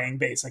crying,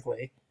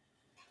 basically.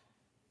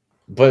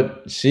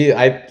 But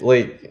I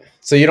like.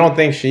 So you don't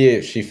think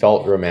she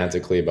felt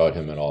romantically about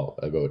him at all,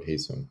 about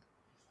Haesung?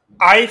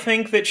 I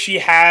think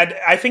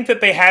that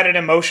they had an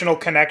emotional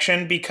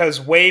connection because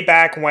way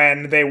back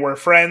when they were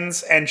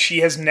friends, and she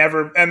has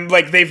never, and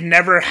like they've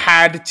never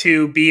had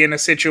to be in a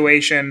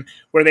situation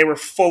where they were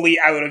fully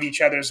out of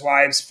each other's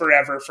lives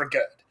forever for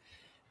good.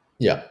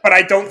 Yeah. But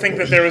I don't think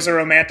that there was a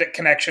romantic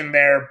connection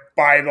there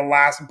by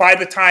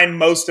the time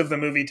most of the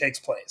movie takes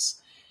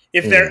place.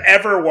 If there Mhm.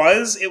 ever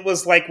was, it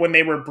was like when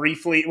they were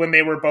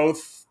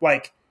both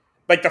like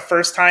the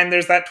first time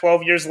there's that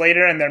 12 years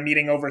later and they're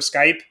meeting over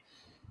Skype.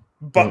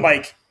 But Mhm.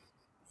 like,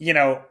 you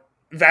know,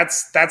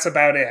 that's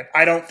about it.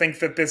 I don't think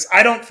that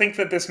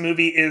this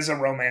movie is a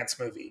romance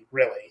movie,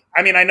 really.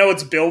 I mean, I know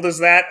it's billed as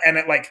that and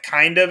it like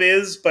kind of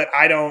is, but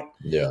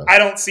Yeah. I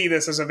don't see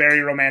this as a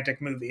very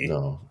romantic movie.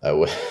 No, I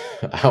would.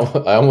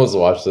 I almost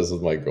watched this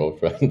with my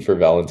girlfriend for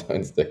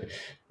Valentine's Day.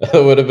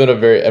 That would have been a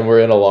very, and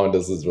we're in a long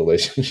distance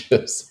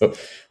relationship, so it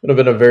would have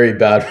been a very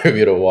bad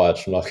movie to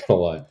watch. I'm not gonna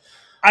lie.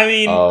 I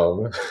mean,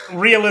 Um,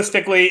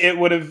 realistically, it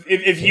would have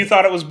if you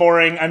thought it was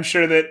boring. I'm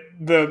sure that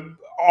the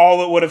all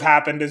that would have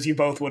happened is you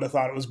both would have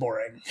thought it was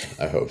boring.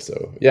 I hope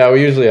so. Yeah,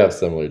 we usually have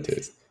similar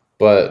tastes,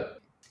 but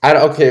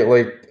okay.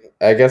 Like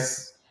I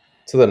guess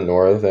to the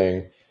Nora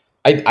thing,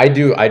 I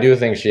do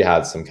think she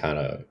had some kind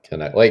of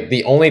connect. Like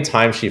the only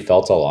time she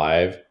felt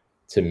alive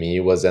to me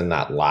was in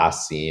that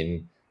last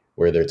scene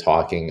where they're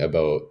talking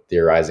about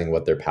theorizing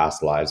what their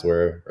past lives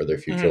were or their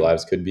future Mhm.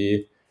 lives could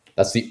be.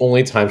 That's the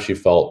only time she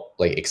felt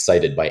like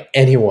excited by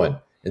anyone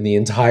in the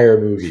entire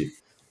movie.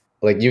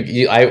 Like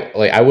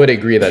I would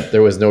agree that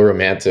there was no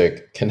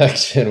romantic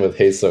connection with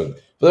Haesung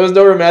But there was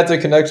no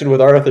romantic connection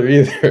with Arthur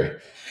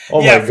either.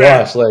 Oh Yeah, my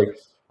fair. gosh, like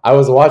I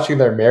was watching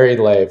their married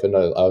life and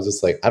I was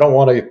just like, I don't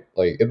want to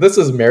like if this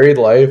is married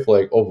life,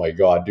 like oh my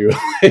god, dude,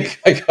 like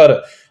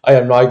I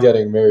am not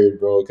getting married,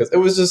 bro, because it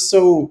was just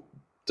so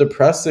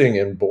depressing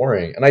and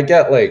boring. And I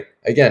get like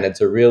again,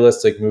 it's a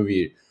realistic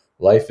movie.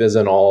 Life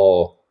isn't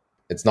all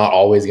it's not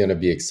always going to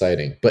be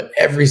exciting, but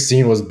every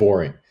scene was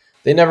boring.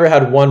 They never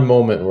had one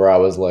moment where I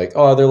was like,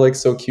 "Oh, they're like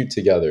so cute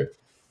together."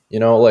 You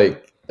know,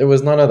 like there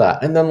was none of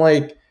that. And then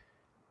like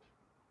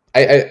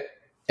I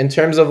in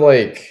terms of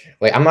like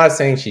I'm not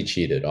saying she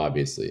cheated,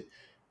 obviously,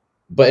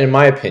 but in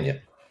my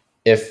opinion,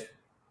 if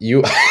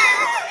you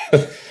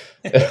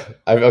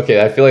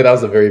okay, I feel like that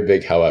was a very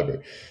big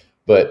however.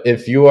 But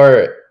if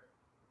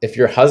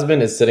your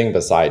husband is sitting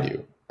beside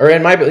you, or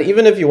in my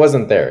even if he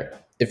wasn't there,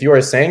 if you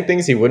are saying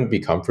things he wouldn't be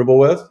comfortable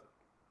with,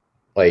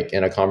 like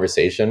in a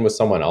conversation with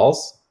someone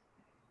else,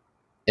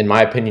 in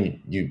my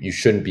opinion, you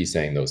shouldn't be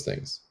saying those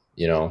things,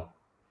 you know?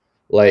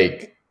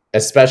 Like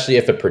especially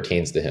if it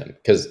pertains to him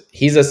because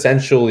he's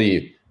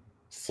essentially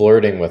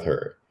flirting with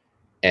her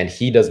and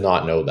he does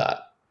not know that.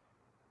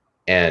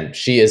 And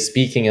she is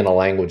speaking in a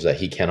language that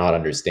he cannot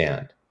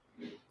understand.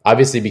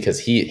 Obviously because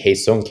Hae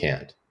Sung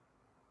can't,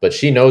 but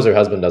she knows her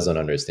husband doesn't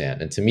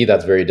understand. And to me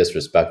that's very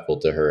disrespectful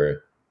to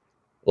her.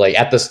 Like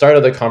at the start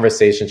of the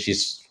conversation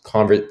she's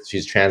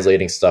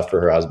translating stuff for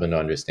her husband to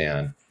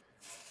understand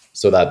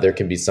so that there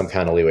can be some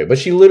kind of leeway. But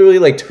she literally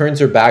like turns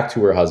her back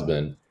to her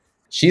husband.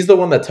 She's the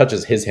one that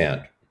touches his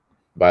hand.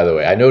 By the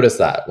way, I noticed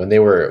that when they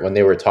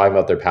were talking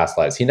about their past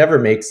lives, he never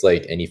makes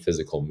like any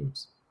physical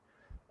moves.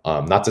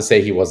 Not to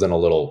say he wasn't a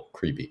little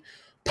creepy,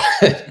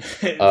 but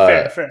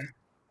Fair.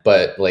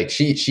 but like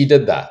she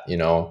did that, you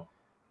know,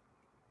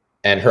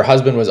 and her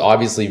husband was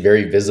obviously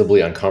very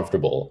visibly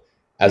uncomfortable,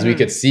 as we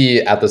could see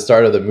at the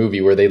start of the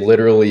movie, where they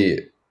literally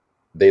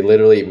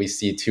we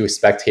see two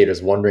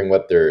spectators wondering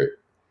what the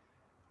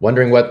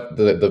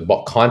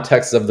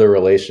context of the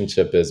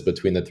relationship is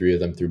between the three of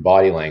them through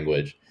body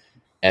language.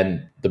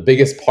 And the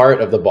biggest part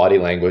of the body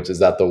language is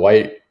that the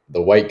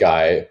white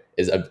guy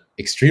is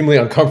extremely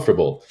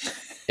uncomfortable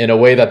in a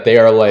way that they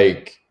are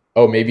like,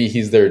 oh, maybe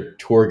he's their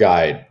tour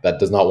guide that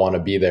does not want to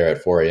be there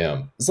at 4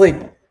 a.m. It's like,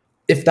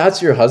 if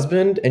that's your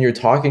husband and you're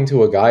talking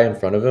to a guy in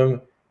front of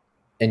him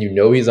and you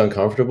know he's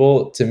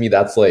uncomfortable, to me,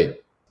 that's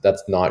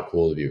not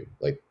cool of you.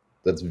 Like,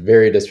 that's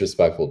very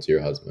disrespectful to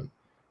your husband,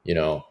 you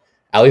know?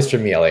 At least for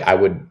me, like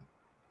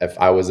if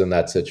I was in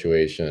that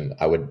situation,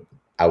 I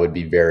would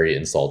be very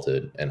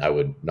insulted and I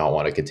would not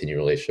want to continue a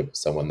relationship with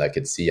someone that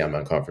could see I'm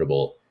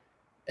uncomfortable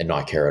and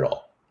not care at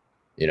all.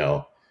 You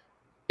know,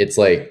 it's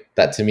like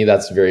that to me,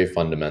 that's very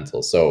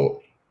fundamental.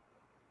 So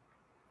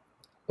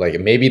like,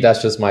 maybe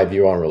that's just my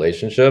view on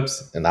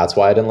relationships and that's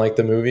why I didn't like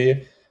the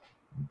movie,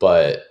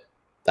 but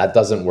that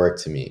doesn't work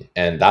to me.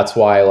 And that's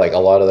why like a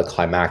lot of the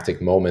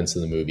climactic moments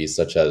in the movie,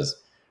 such as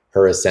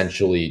her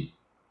essentially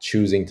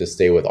choosing to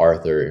stay with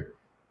Arthur,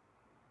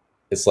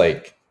 it's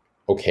like,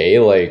 okay,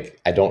 like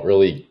I don't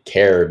really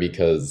care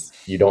because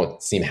you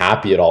don't seem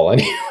happy at all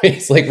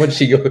anyways. Like when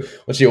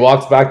she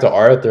walks back to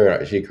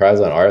Arthur, she cries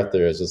on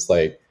Arthur, it's just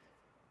like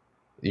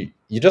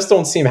you just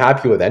don't seem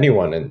happy with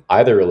anyone in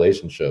either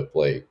relationship.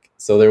 Like,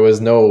 so there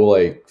was no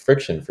like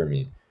friction for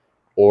me.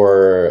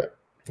 Or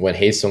when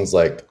Hae Sung's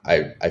like,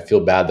 I feel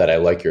bad that I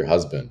like your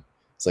husband.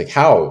 It's like,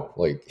 how?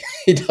 Like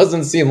he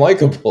doesn't seem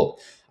likable.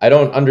 I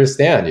don't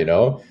understand, you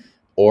know?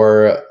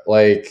 Or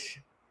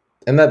like,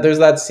 and that there's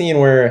that scene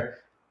where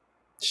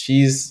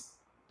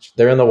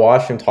they're in the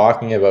washroom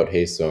talking about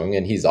Hae Sung,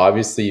 and he's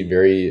obviously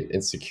very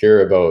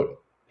insecure about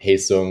Hae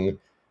Sung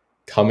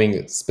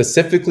coming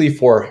specifically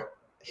for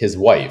his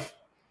wife,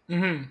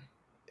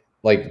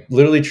 like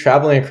literally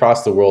traveling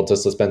across the world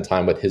just to spend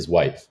time with his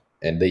wife.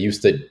 And they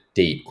used to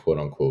date, quote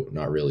unquote,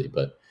 not really,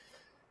 but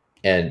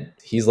and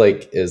he's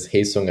like, is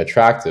Hae Sung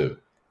attractive?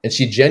 And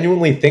she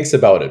genuinely thinks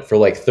about it for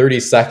like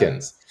 30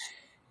 seconds.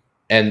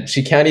 And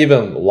she can't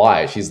even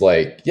lie. She's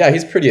like, yeah,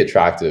 he's pretty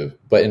attractive,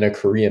 but in a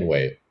Korean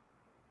way.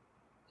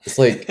 It's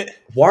like,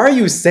 why are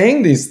you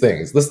saying these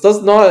things? This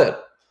does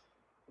not,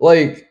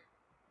 like,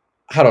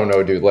 I don't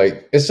know, dude.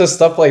 Like, it's just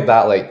stuff like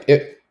that.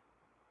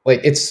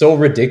 It's so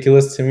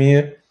ridiculous to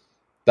me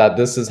that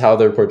this is how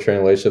they're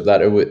portraying a relationship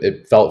that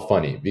it felt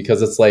funny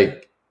because it's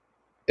like,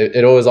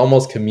 it was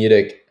almost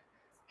comedic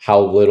how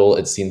little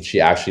it seemed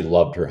she actually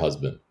loved her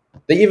husband.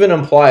 They even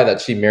imply that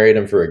she married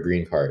him for a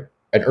green card,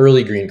 an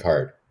early green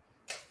card.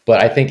 But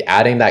I think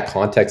adding that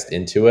context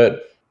into it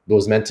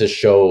was meant to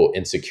show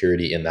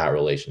insecurity in that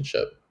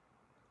relationship,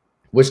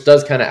 which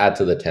does kind of add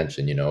to the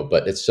tension, you know.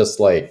 But it's just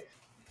like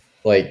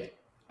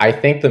I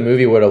think the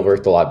movie would have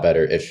worked a lot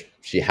better if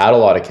she had a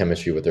lot of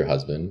chemistry with her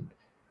husband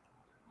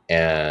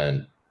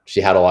and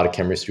she had a lot of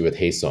chemistry with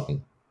Hae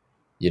Sung.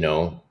 You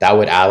know, that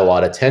would add a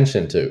lot of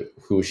tension to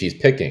who she's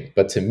picking.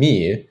 But to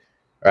me,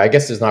 or I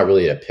guess there's not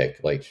really a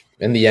pick. Like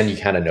in the end, you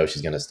kind of know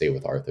she's going to stay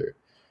with Arthur.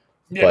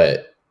 Yeah.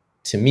 But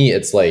to me,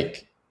 it's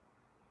like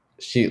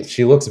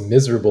she looks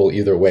miserable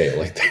either way.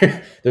 Like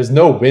there's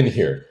no win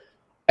here.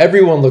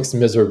 everyone looks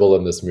miserable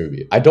in this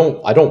movie. I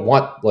don't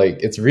want, like,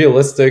 it's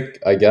realistic,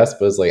 I guess,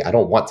 but it's like I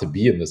don't want to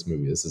be in this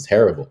movie. This is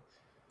terrible.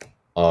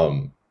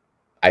 Um,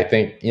 I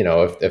think,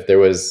 if there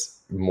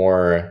was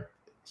more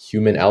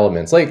human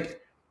elements, like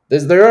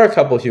there are a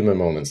couple human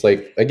moments,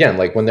 like again,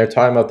 like when they're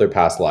talking about their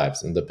past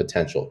lives and the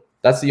potential.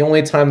 That's the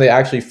only time they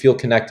actually feel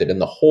connected in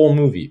the whole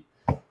movie,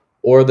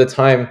 or the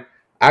time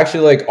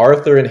actually like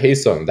Arthur and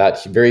Haesung,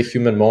 that very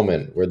human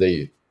moment where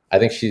I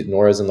think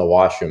Nora's in the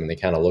washroom and they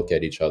kind of look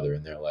at each other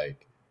and they're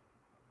like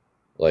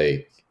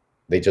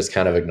they just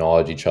kind of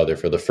acknowledge each other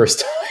for the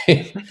first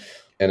time,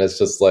 and it's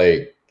just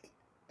like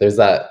there's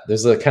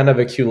a kind of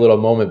a cute little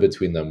moment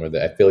between them where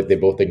I feel like they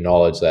both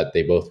acknowledge that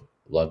they both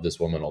love this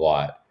woman a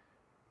lot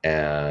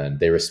and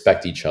they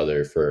respect each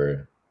other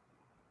for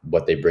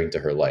what they bring to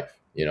her life.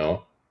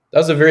 That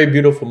was a very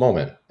beautiful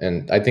moment,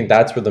 and I think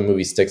that's where the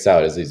movie sticks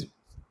out, is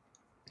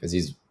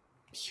these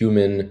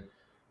human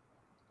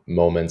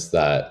moments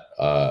that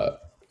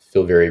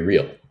feel very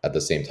real at the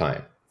same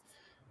time.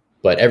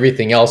 But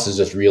everything else is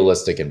just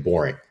realistic and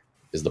boring,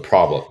 is the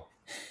problem.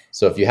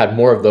 So if you had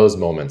more of those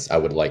moments, I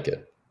would like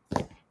it.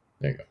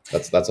 There you go.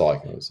 That's all I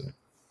can really say.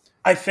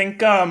 I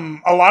think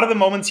a lot of the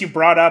moments you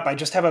brought up, I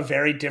just have a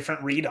very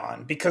different read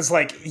on, because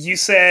like you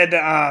said,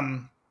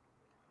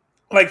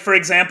 like for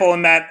example,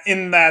 in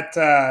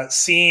that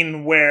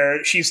scene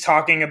where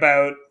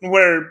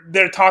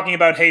they're talking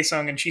about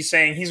Haesung and she's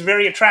saying he's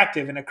very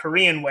attractive in a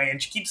Korean way, and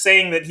she keeps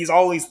saying that he's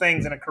all these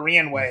things in a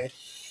Korean way.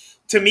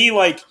 To me,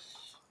 like,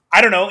 I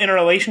don't know, in a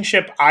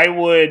relationship, I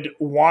would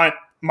want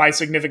my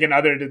significant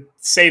other to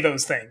say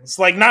those things.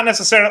 Like, not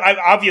necessarily,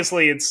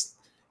 obviously it's,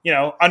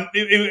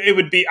 it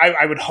would be,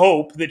 I would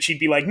hope that she'd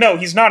be like, no,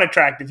 he's not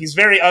attractive. He's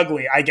very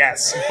ugly, I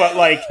guess. But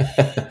like,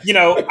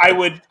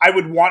 I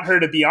would want her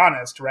to be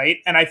honest.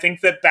 Right. And I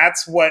think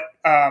that's what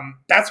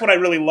I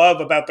really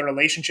love about the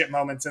relationship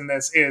moments in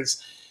this,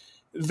 is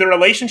the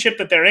relationship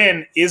that they're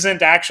in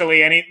isn't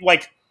actually any,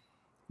 like,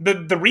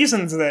 the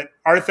reasons that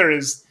Arthur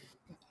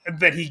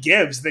that he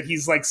gives, that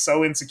he's like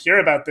so insecure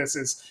about this,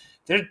 is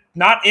they're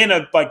not in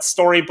a like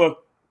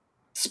storybook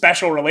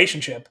special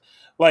relationship.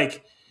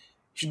 Like,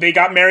 they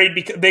got married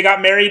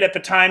at the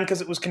time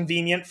because it was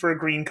convenient for a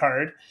green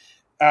card.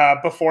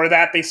 Before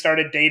that, they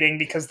started dating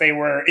because they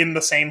were in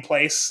the same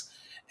place,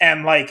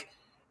 and like,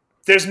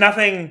 there's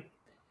nothing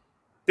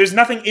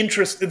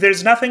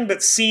that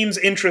seems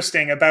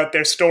interesting about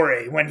their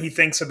story when he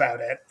thinks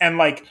about it. And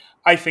like,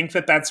 I think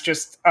that's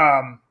just,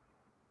 I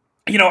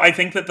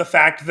think that the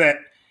fact that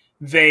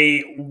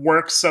they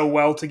work so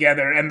well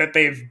together and that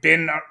they've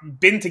been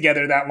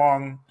together that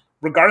long,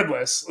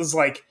 regardless, is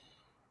like,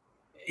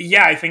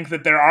 yeah, I think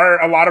that there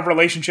are a lot of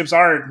relationships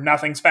are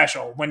nothing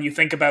special when you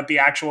think about the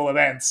actual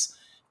events.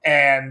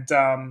 And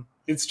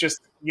it's just,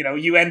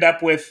 you end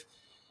up with,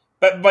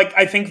 but like,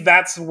 I think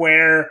that's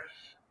where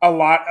a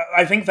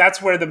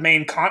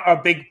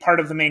big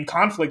part of the main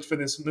conflict for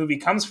this movie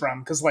comes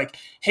from. Cause like,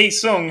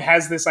 Haesung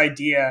has this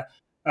idea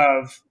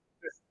of,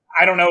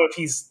 I don't know if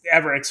he's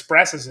ever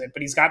expresses it,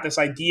 but he's got this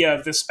idea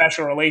of this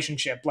special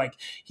relationship. Like,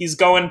 he's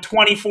going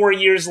 24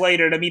 years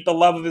later to meet the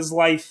love of his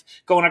life,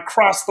 going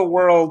across the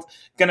world,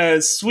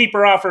 gonna sweep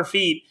her off her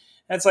feet.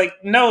 And it's like,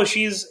 no,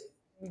 she's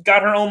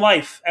got her own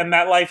life, and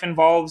that life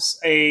involves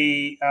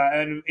a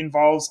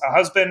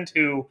husband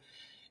who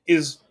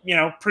is,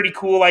 pretty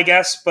cool, I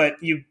guess,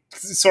 but you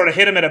sort of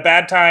hit him at a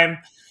bad time,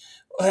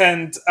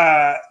 and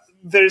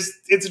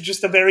it's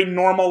just a very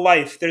normal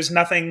life. There is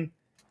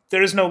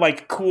no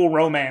like cool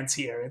romance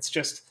here. It's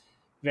just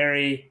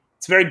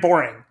it's very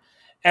boring.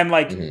 And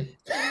like,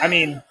 I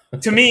mean,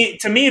 to me,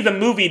 the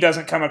movie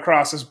doesn't come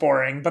across as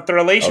boring, but the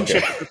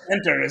relationship at the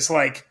center is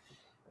like,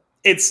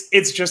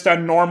 it's just a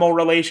normal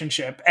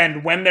relationship.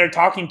 And when they're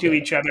talking to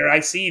each other, I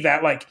see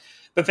that like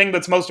the thing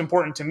that's most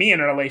important to me in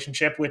a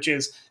relationship, which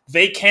is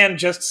they can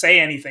just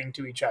say anything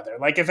to each other.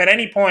 Like, if at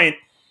any point,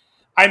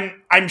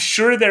 I'm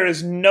sure there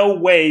is no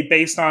way,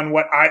 based on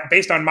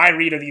my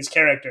read of these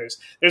characters,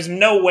 there's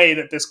no way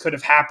that this could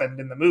have happened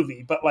in the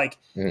movie. But like,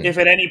 if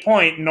at any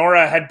point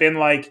Nora had been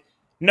like,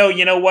 no,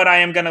 you know what, I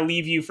am going to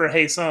leave you for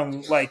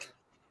Haesung, like,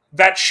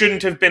 that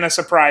shouldn't have been a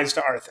surprise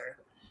to Arthur.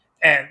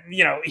 And,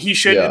 he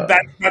should,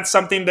 that's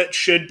something that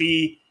should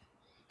be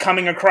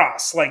coming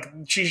across. Like,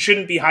 she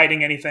shouldn't be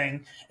hiding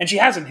anything, and she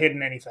hasn't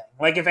hidden anything.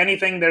 Like, if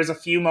anything, there's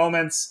definitely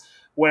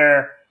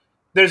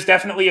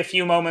a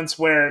few moments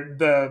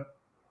where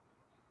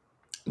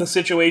the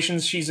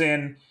situations she's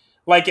in,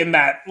 like in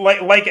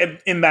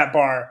that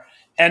bar,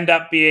 end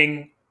up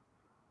being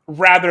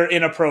rather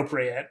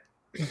inappropriate.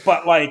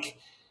 But like,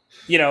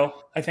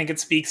 I think it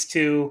speaks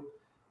to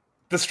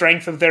the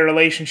strength of their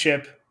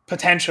relationship,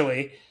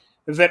 potentially,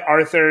 that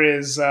Arthur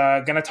is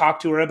going to talk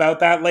to her about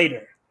that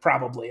later,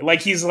 probably.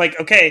 Like, he's like,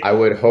 okay, I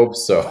would hope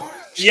so.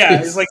 Yeah,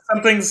 he's like,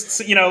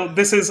 something's,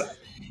 this is,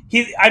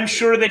 I'm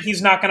sure that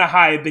he's not going to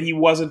hide that he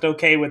wasn't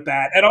okay with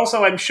that. And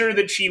also, I'm sure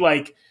that she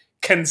like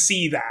can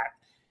see that,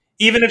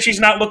 even if she's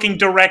not looking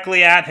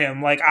directly at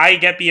him. Like, I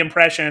get the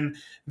impression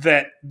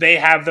that they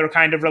have their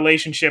kind of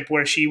relationship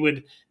where she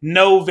would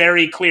know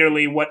very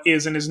clearly what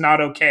is and is not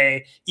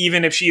okay,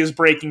 even if she is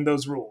breaking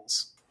those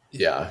rules.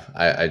 Yeah,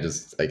 I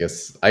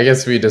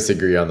guess we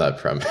disagree on that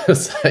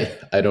premise.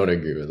 I don't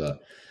agree with that.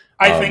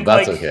 I think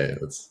That's like okay.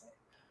 That's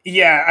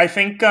yeah, I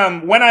think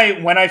when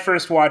I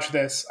first watched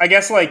this, I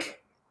guess like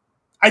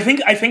I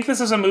think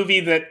this is a movie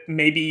that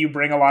maybe you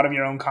bring a lot of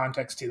your own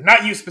context to.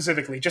 Not you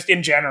specifically, just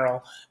in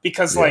general.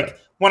 Because yeah. like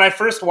when I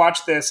first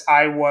watched this,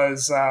 I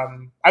was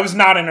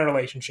not in a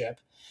relationship.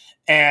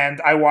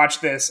 And I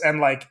watched this and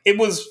like it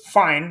was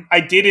fine. I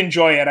did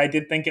enjoy it. I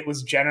did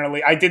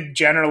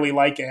generally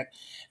like it.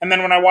 And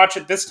then when I watch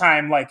it this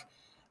time, like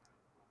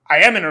I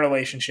am in a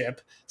relationship,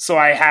 so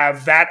I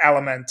have that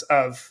element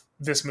of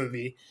this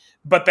movie.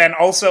 But then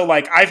also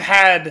like I've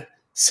had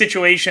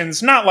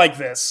situations not like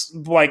this,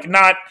 like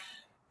not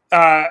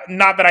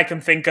that I can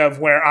think of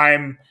where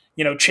I'm,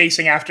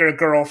 chasing after a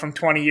girl from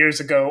 20 years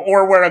ago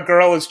or where a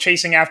girl is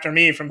chasing after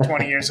me from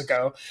 20 years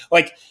ago.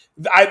 Like,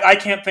 I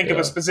can't think of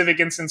a Yeah.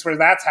 specific instance where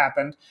that's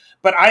happened,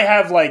 but I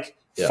have like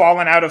Yeah.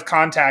 fallen out of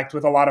contact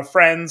with a lot of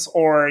friends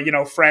or,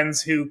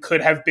 friends who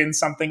could have been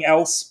something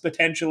else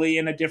potentially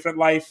in a different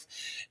life.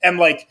 And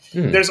like,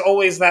 Hmm. there's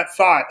always that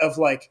thought of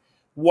like,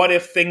 what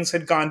if things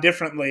had gone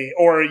differently?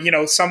 Or,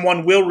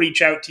 someone will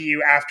reach out to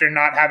you after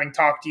not having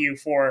talked to you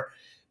for,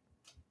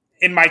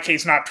 in my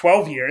case, not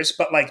 12 years,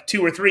 but like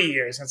 2 or 3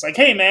 years. And it's like,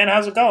 hey, man,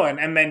 how's it going?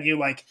 And then you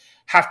like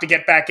have to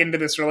get back into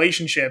this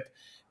relationship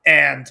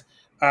and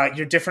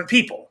you're different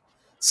people.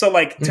 So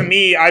like to Hmm.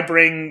 me, I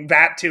bring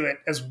that to it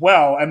as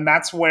well. And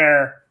that's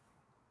where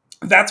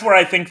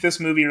I think this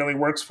movie really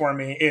works for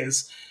me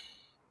is,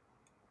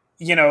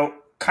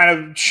 kind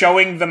of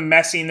showing the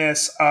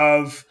messiness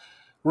of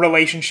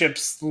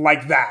relationships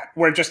like that,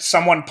 where just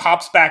someone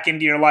pops back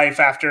into your life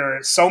after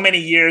so many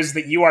years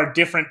that you are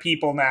different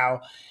people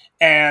now.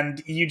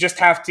 And you just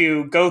have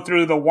to go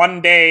through the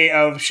one day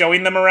of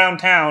showing them around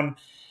town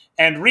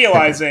and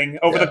realizing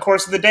over the Yeah.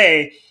 course of the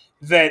day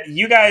that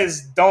you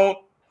guys don't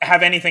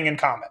have anything in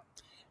common.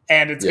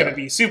 And it's going Yeah. to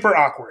be super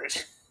awkward.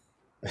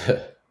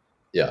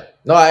 Yeah.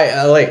 No,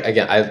 I like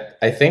again,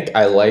 I think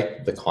I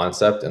like the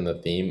concept and the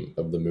theme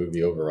of the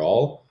movie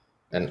overall.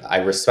 And I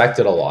respect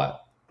it a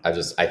lot.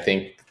 I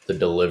think the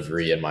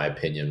delivery, in my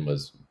opinion,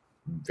 was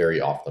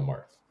very off the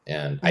mark.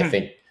 And I Mhm.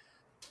 think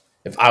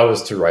if I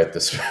was to write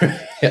this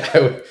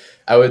movie,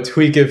 I would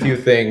tweak a few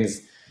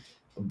things,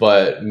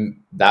 but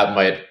that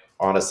might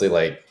honestly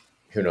like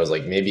who knows,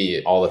 like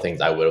maybe all the things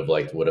I would have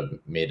liked would have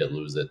made it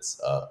lose its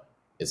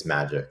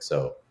magic.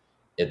 So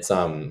it's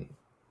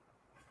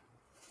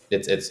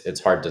it's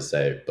hard to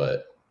say,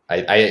 but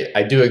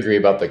I do agree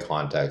about the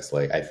context.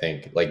 Like I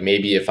think like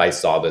maybe if I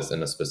saw this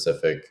in a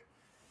specific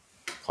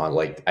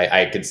like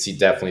I could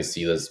definitely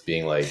see this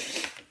being like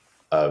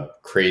a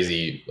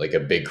crazy like a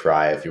big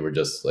cry if you were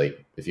just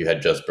like if you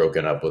had just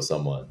broken up with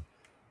someone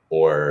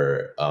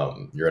or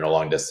you're in a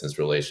long distance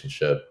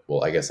relationship.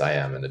 Well, I guess I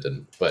am and it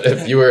didn't. But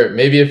if you were in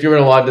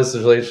a long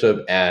distance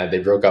relationship and they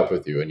broke up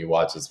with you and you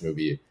watch this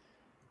movie,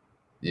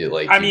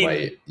 I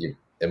mean,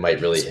 it might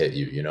really hit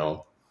you, you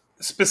know?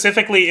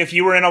 specifically if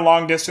you were in a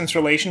long distance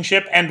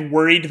relationship and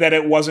worried that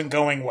it wasn't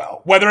going well,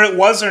 whether it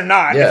was or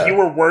not, if you Yeah.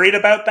 were worried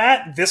about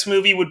that, this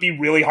movie would be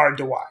really hard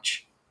to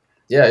watch.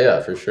 Yeah,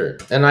 for sure.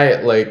 And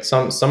I like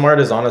some art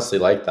is honestly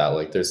like that.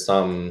 Like there's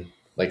some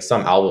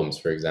albums,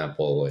 for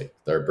example, like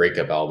their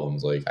breakup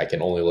albums, like I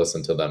can only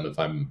listen to them if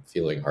I'm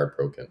feeling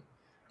heartbroken.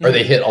 Or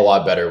they hit a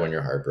lot better when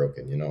you're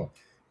heartbroken, you know?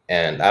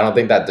 And I don't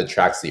think that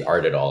detracts the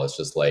art at all. It's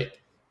just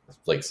like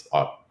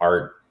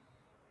art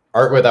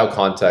without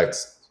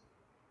context.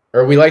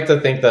 Or we like to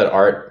think that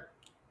art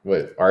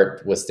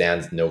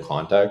withstands no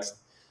context,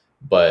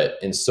 but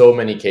in so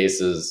many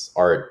cases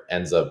art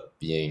ends up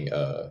being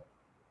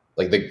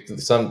like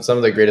some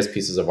of the greatest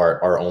pieces of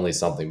art are only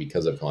something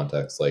because of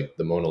context. Like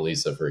the Mona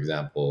Lisa, for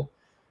example.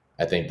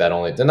 I think that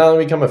only did not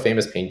only become a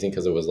famous painting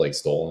because it was like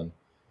stolen.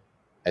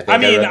 I I think I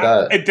mean, read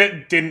that.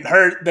 it didn't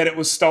hurt that it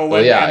was Well,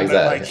 stolen yeah, and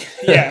that,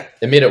 exactly. like, yeah.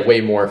 It made it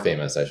way more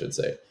famous, I should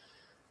say,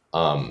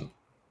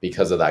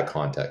 because of that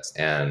context.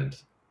 And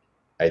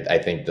I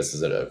think this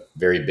is a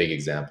very big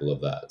example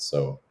of that.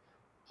 So,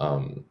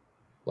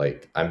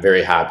 like, I'm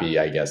very happy,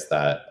 I guess,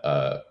 that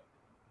a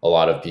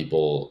lot of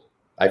people,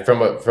 from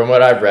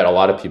what I've read, a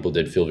lot of people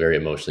did feel very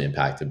emotionally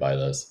impacted by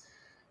this.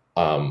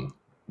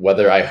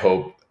 Whether I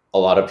hope a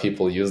lot of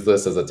people use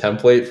this as a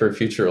template for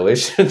future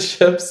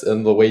relationships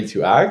and the way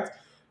to act,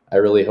 I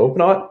really hope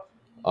not.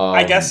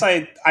 I guess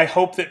Um, I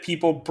hope that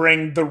people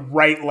bring the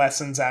right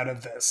lessons out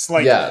of this.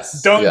 Like,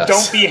 yes, don't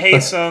yes, be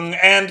Haesung,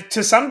 and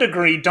to some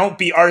degree, don't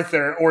be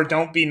Arthur or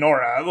don't be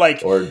Nora.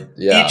 Like, or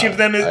each of yeah,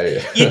 them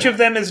is each I of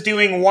them is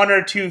doing one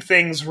or two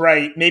things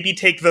right. Maybe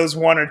take those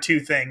one or two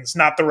things,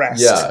 not the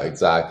rest. yeah,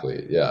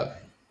 exactly, yeah.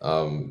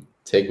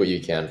 Take what you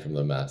can from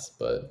the mess,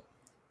 but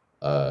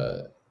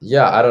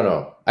yeah, I don't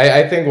know.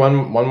 I think one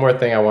more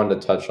thing I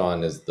wanted to touch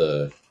on is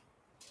the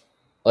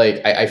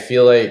like I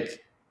feel like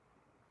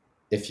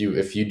if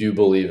you do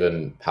believe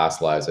in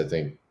past lives, I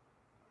think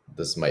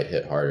this might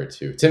hit harder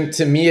too.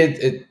 To me,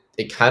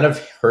 it kind of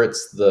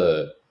hurts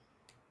the.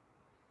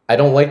 I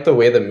don't like the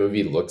way the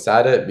movie looks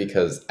at it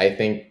because I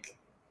think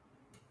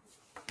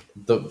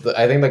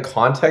I think the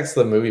context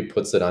the movie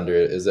puts it under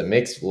is it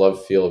makes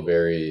love feel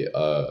very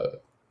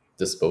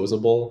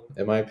disposable,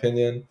 in my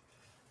opinion.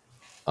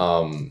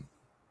 Um,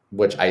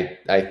 which I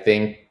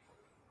think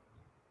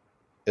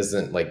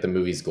isn't like the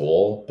movie's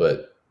goal,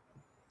 but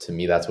to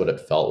me that's what it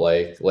felt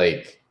like.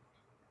 Like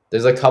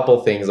there's a couple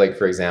things, like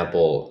for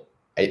example,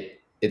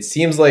 it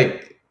seems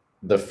like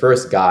the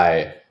first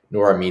guy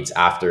Nora meets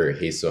after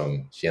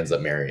Haesung she ends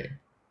up marrying.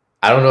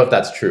 I don't know if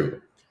that's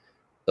true,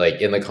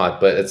 like in the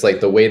but it's like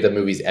the way the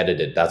movie's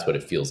edited, that's what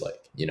it feels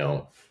like, you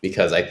know,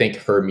 because I think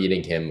her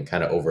meeting him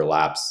kind of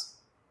overlaps.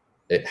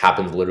 It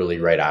happens literally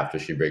right after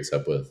she breaks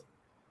up with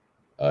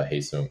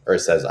Haesung, or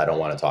says, "I don't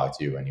want to talk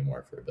to you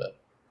anymore" for a bit.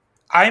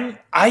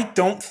 I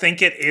don't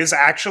think it is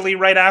actually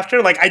right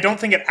after. Like I don't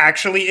think it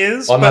actually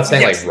is. Well, I'm not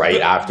saying yes, like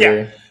right after.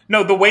 Yeah.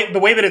 No, the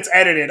way that it's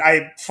edited,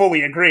 I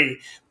fully agree.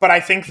 But I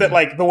think that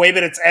like the way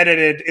that it's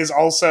edited is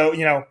also,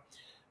 you know,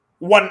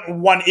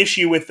 one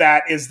issue with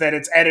that is that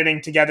it's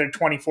editing together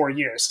 24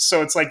 years.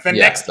 So it's like the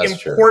Yeah, next that's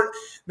true.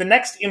 the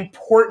next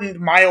important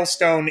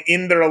milestone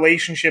in the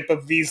relationship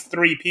of these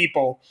three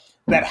people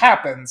that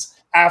happens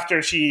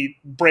after she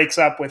breaks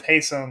up with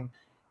Haesung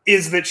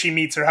is that she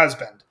meets her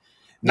husband.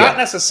 Not Yeah,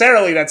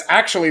 necessarily that's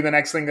actually the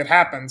next thing that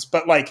happens,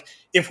 but like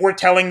if we're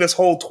telling this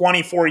whole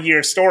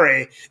 24-year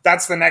story,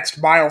 that's the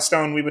next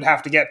milestone we would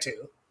have to get to.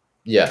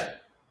 yeah.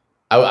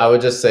 I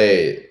would just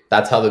say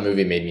that's how the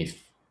movie made me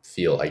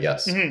feel, I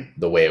guess, Mhm.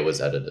 the way it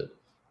was edited.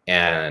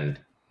 And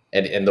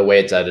and the way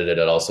it's edited,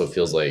 it also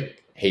feels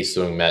like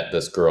Haesung met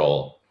this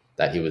girl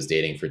that he was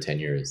dating for 10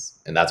 years.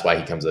 And that's why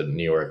he comes to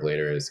New York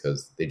later, is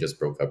because they just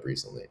broke up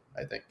recently,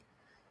 I think.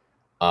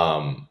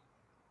 Um,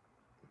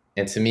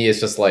 and to me, it's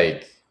just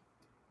like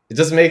it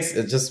just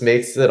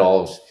makes it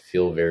all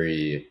feel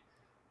very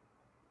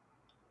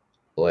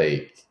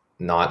like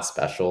not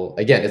special.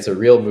 Again, it's a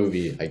real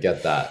movie, I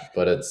get that,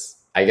 but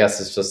I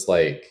guess it's just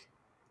like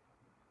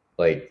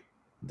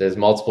there's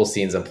multiple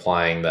scenes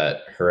implying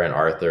that her and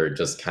Arthur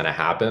just kind of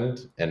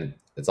happened, and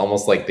it's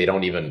almost like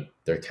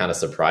they're kind of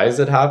surprised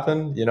it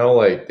happened, you know,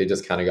 like they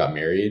just kind of got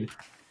married,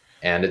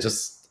 and it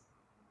just,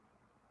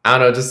 I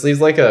don't know, it just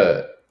leaves like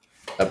a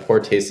poor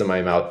taste in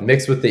my mouth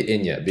mixed with the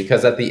Inya,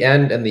 because at the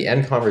end, in the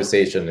end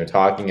conversation, they're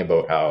talking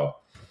about how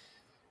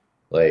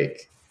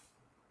like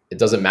it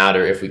doesn't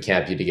matter if we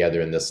can't be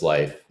together in this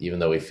life, even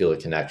though we feel a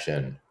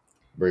connection.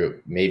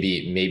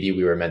 Maybe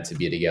we were meant to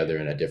be together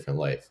in a different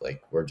life.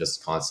 Like we're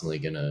just constantly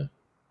gonna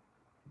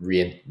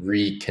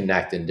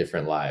reconnect in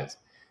different lives.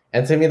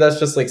 And to me, that's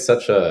just like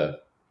such a,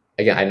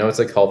 again, I know it's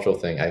a cultural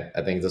thing.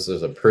 I think this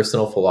is a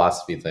personal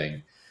philosophy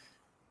thing.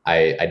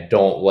 I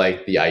don't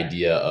like the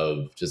idea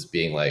of just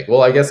being like,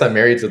 well, I guess I'm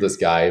married to this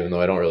guy, even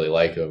though I don't really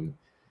like him.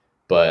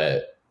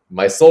 But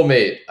my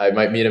soulmate, I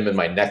might meet him in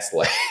my next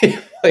life.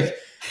 Like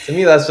to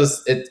me, that's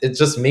just it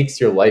just makes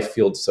your life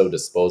feel so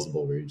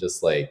disposable, where you're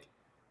just like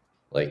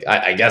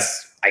I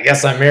guess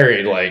I'm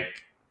married. Like,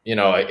 you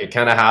know, it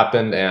kind of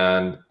happened,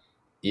 and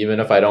even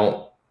if I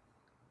don't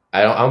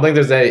think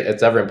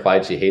it's ever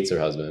implied she hates her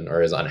husband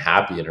or is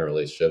unhappy in her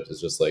relationship. It's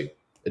just like,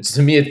 it's,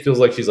 to me it feels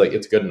like she's like,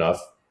 it's good enough.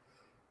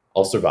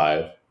 I'll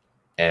survive,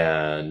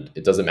 and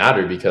it doesn't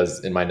matter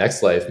because in my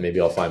next life maybe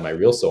I'll find my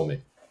real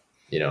soulmate,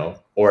 you know,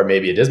 or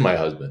maybe it is my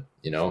husband,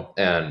 you know.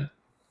 And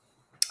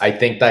I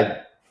think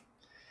that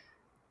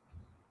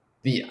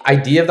the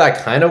idea of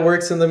that kind of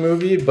works in the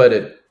movie, but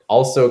it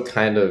also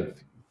kind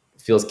of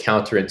feels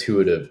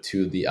counterintuitive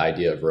to the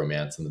idea of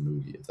romance in the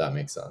movie, if that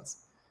makes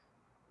sense.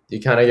 Do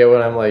you kind of get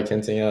what I'm like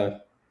hinting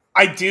at?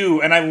 I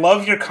do, and I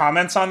love your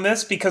comments on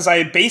this because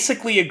I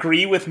basically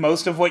agree with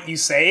most of what you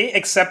say,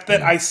 except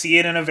that Mm, I see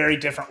it in a very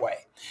different way.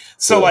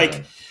 So, cool, like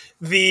man.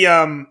 the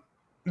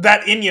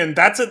that Inyan,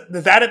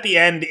 that at the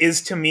end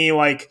is to me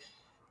like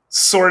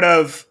sort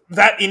of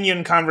that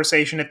Inyan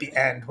conversation at the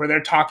end where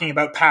they're talking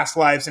about past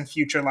lives and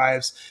future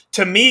lives.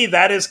 To me,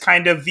 that is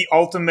kind of the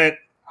ultimate,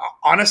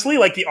 honestly,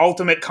 like the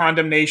ultimate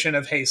condemnation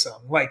of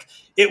Haesung. Like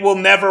it will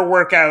never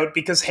work out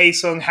because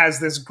Haesung has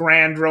this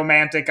grand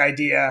romantic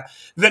idea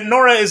that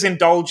Nora is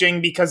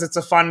indulging because it's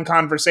a fun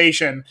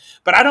conversation.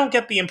 But I don't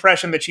get the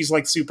impression that she's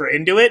like super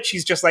into it.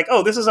 She's just like,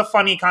 oh, this is a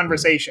funny Mm,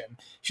 conversation.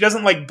 She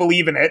doesn't like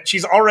believe in it.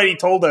 She's already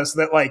told us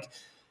that like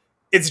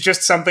it's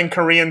just something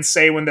Koreans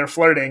say when they're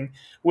flirting,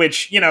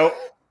 which, you know,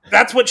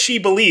 that's what she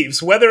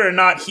believes. Whether or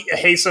not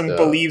Haesung yeah,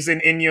 believes in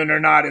Inyun or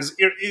not is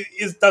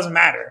doesn't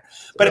matter.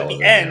 it's But at the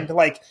irrelevant. Yeah, end,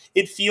 like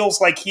it feels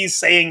like he's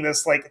saying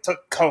this like to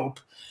cope,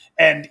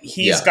 and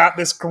he's yeah, got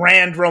this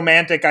grand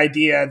romantic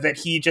idea that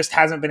he just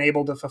hasn't been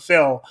able to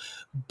fulfill.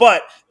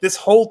 But this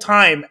whole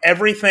time,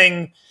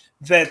 everything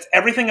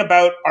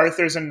about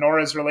Arthur's and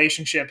Nora's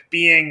relationship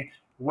being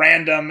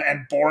random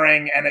and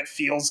boring, and it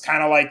feels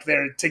kind of like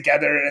they're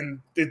together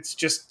and it's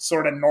just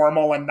sort of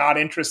normal and not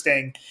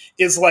interesting,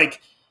 is like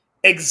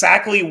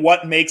exactly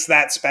what makes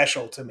that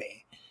special to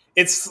me.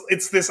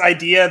 It's this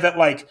idea that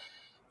like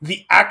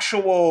the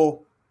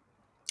actual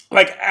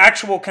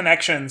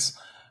connections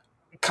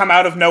come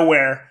out of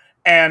nowhere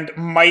and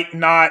might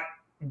not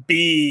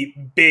be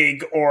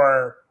big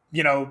or,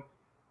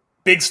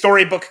 big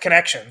storybook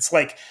connections.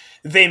 Like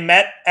they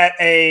met at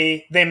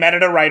a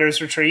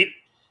writer's retreat,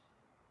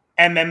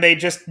 and then they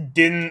just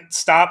didn't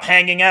stop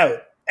hanging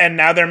out, and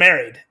now they're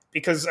married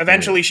because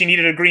eventually she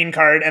needed a green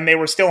card, and they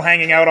were still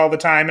hanging out all the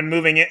time and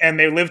moving it, and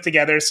they lived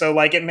together, so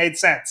like it made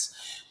sense.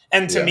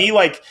 And to me,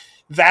 like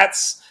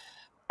that's,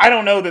 I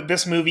don't know that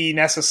this movie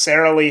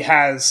necessarily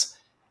has,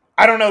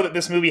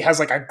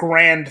 like a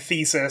grand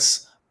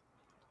thesis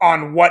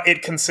on what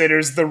it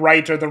considers the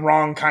right or the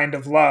wrong kind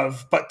of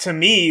love, but to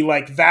me,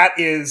 like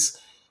that's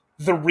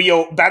the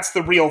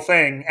real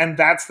thing, and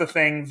that's the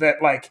thing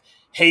that like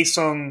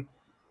Hae-sung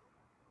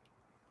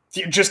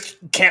just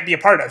can't be a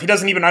part of. He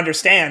doesn't even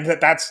understand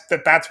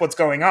that's what's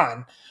going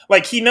on.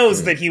 Like he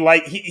knows that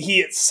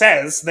he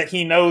says that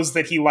he knows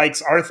that he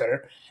likes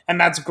Arthur, and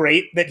that's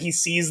great that he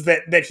sees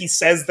that he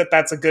says that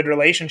that's a good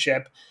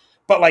relationship,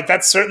 but like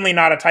that's certainly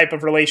not a type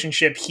of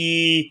relationship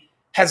he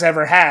has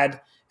ever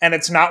had, and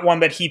it's not one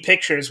that he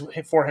pictures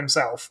for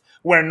himself,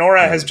 where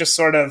Nora has just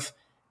sort of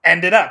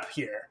ended up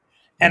here.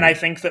 And I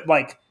think that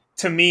like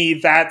to me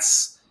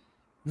that's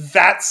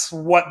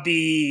what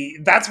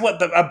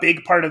a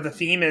big part of the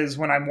theme is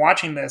when I'm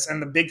watching this,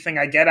 and the big thing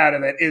I get out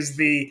of it is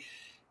the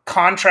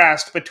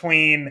contrast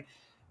between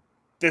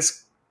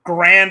this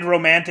grand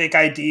romantic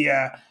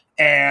idea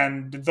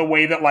and the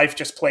way that life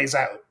just plays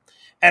out,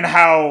 and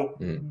how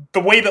the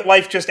way that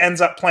life just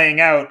ends up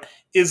playing out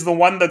is the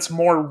one that's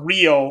more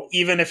real,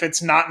 even if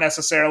it's not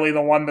necessarily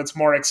the one that's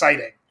more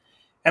exciting.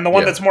 And the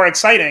one that's more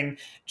exciting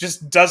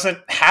just doesn't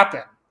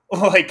happen.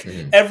 Like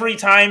every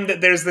time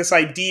that there's this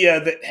idea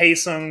that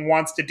Hae-sung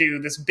wants to do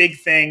this big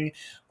thing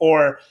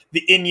or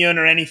the Inyun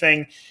or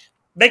anything,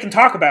 they can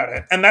talk about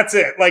it, and that's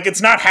it. Like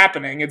it's not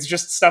happening. It's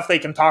just stuff they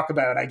can talk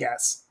about, I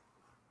guess.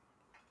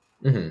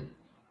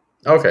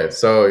 Okay,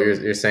 so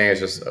you're saying it's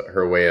just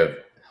her way of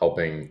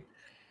helping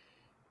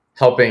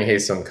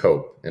Hae-sung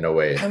cope in a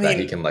way that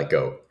he can let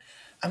go.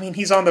 I mean,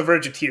 he's on the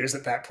verge of tears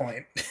at that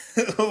point.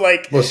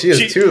 Like, well, she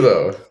is too,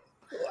 though.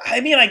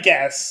 I mean, I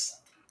guess.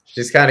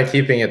 She's kind of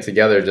keeping it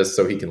together just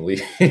so he can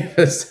leave,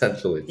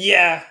 essentially.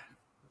 Yeah,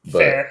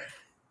 fair.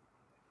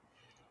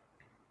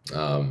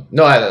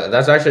 No,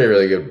 that's actually a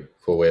really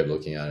cool way of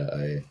looking at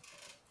it.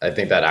 I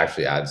think that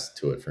actually adds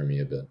to it for me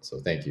a bit.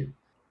 So thank you.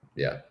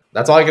 Yeah,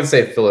 that's all I can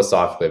say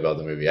philosophically about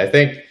the movie. I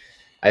think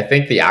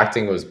the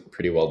acting was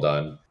pretty well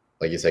done.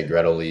 Like you said,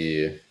 Greta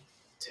Lee,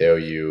 Teo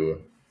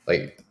Yu.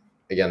 Like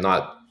again,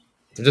 they're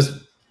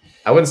just.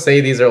 I wouldn't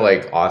say these are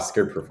like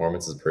Oscar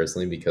performances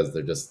personally, because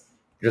they're just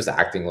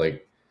acting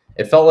like.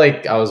 It felt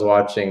like I was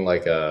watching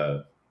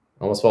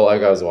almost felt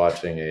like I was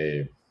watching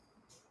a,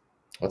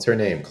 what's her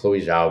name?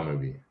 Chloe Zhao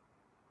movie.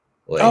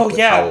 Like,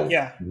 how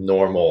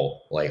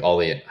normal, like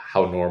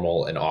how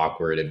normal and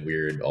awkward and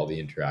weird all the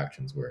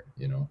interactions were,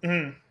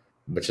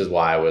 which is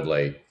why I would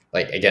like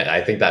again,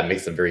 I think that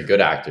makes them very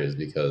good actors,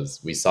 because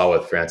we saw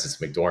with Frances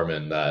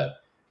McDormand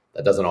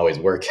that doesn't always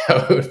work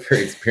out for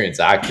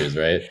experienced actors,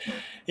 right?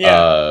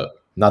 Yeah.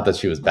 Not that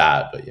she was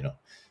bad, but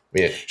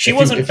she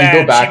wasn't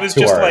bad. She was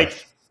just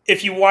like,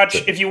 if you watch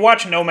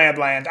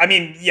Nomadland, I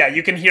mean, yeah,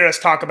 you can hear us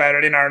talk about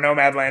it in our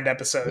Nomadland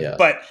episode,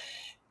 but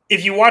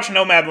if you watch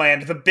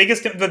Nomadland, the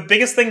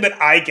biggest thing that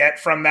I get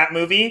from that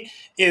movie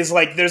is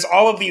like there's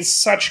all of these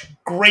such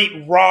great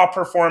raw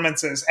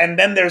performances, and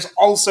then there's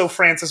also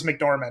Frances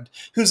McDormand,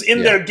 who's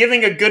in there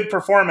giving a good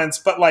performance,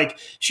 but like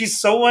she's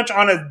so much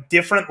on a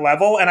different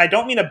level, and I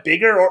don't mean a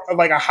bigger or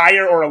like a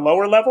higher or a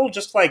lower level,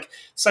 just like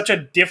such a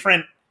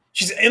different.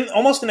 She's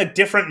almost in a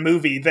different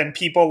movie than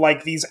people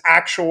like these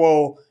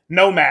actual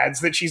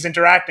nomads that she's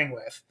interacting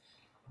with.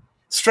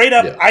 Straight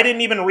up, I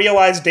didn't even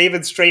realize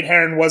David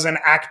Strathairn was an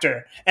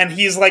actor, and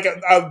he's like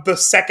the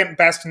second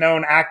best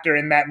known actor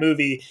in that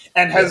movie,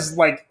 and has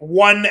like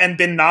won and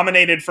been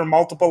nominated for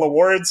multiple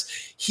awards.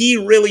 He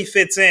really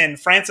fits in.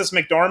 Frances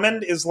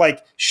McDormand is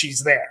like, she's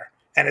there,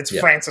 and it's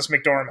Frances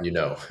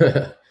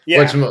McDormand.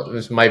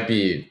 Which might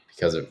be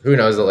because of, who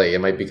knows, like it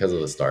might be because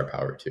of the star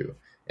power too.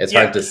 It's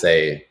hard to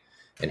say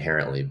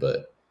inherently,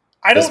 but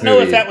I don't know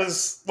if that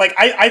was like,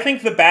 I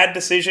think the bad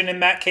decision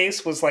in that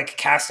case was like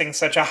casting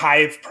such a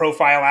high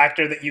profile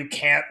actor that you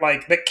can't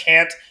that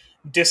can't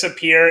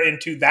disappear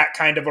into that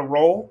kind of a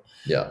role.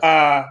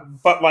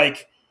 But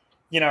like,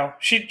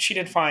 she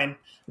did fine.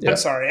 I'm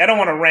sorry. I don't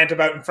want to rant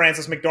about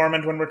Frances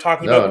McDormand when we're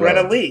talking about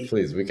Greta Lee.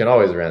 Please, we can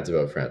always rant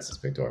about Frances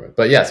McDormand.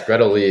 But yes,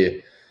 Greta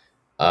Lee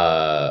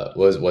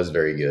was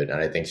very good,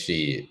 and I think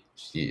she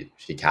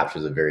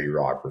captures a very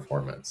raw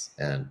performance,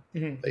 and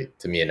like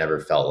to me, it never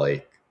felt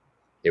like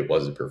it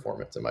was a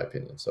performance, in my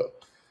opinion. So,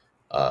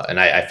 and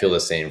I feel the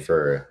same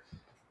for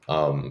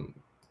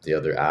the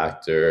other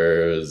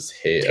actors,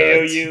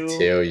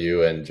 Teo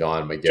Yu and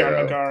John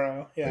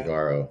Magaro.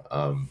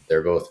 Magaro.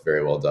 They're both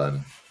very well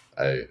done.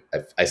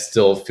 I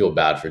still feel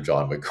bad for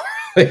John Magaro.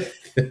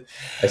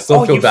 I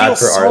still feel bad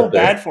for Arthur.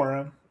 Bad for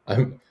him.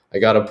 I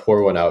gotta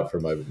pour one out for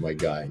my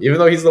guy, even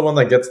though he's the one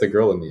that gets the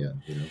girl in the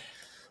end.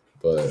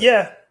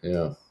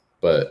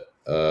 But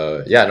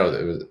Yeah, no,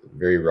 it was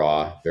very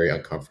raw, very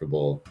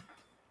uncomfortable,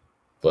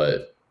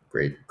 but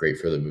great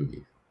for the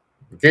movie.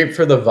 Great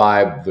for the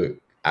vibe the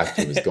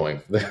actor was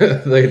going,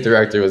 the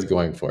director was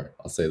going for.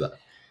 I'll say that.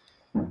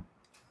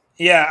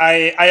 Yeah,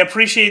 I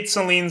appreciate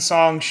Celine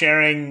Song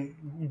sharing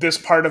this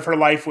part of her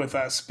life with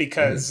us Mhm.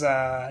 because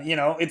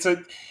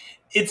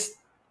it's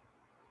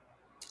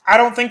I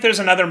don't think there's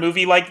another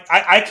movie like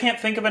I can't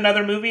think of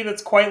another movie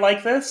that's quite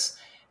like this.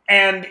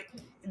 And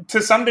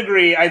to some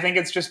degree, I think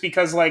it's just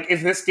because like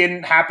if this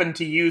didn't happen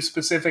to you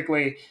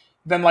specifically,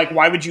 then like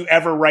why would you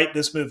ever write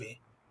this movie?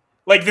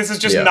 Like this is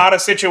just Yeah, not a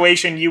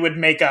situation you would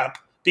make up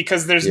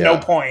because there's no yeah,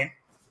 point.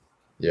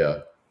 yeah,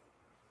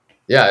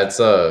 yeah.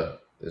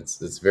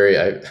 It's very.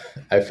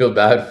 I feel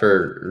bad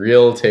for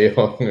real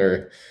Taeyong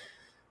or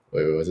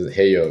wait, what was it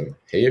Haeyoung?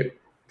 Hae God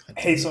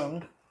Hey damn it,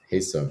 Sung.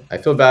 Haesung. I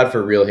feel bad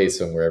for real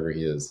Haesung wherever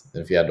he is,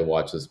 and if he had to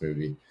watch this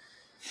movie.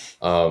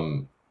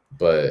 Um,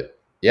 but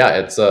yeah,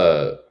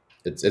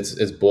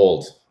 it's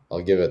bold.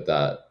 I'll give it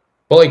that.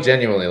 But like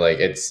genuinely, like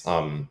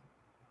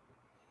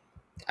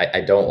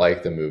I don't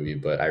like the movie,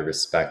 but I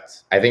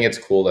respect. I think it's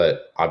cool that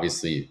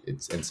obviously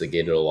it's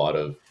instigated a lot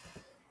of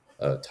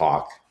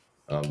talk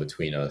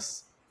between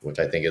us, which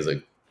I think is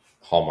a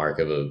hallmark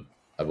of a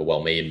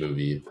well made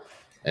movie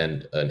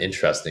and an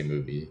interesting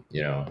movie,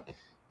 you know.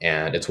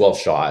 And it's well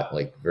shot,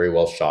 like very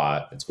well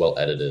shot. It's well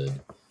edited.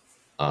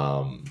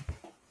 Um,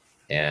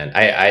 and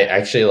I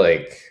actually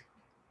like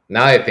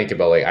now that I think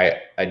about like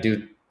I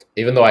do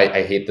even though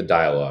I hate the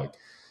dialogue,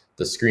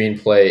 the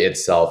screenplay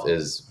itself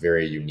is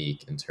very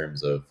unique in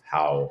terms of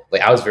how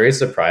like I was very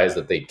surprised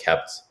that they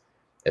kept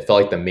it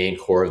felt like the main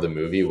core of the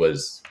movie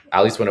was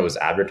at least when it was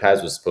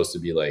advertised was supposed to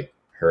be like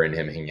her and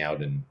him hanging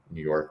out in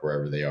New York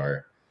wherever they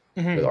are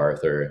with Mhm.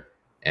 Arthur.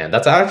 And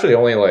that's actually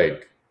only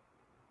like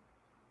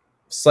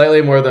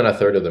slightly more than a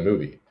third of the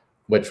movie,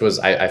 which was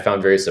I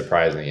found very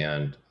surprising.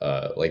 And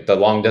like the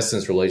long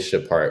distance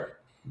relationship part,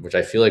 which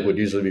I feel like would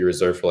usually be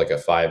reserved for like a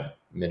 5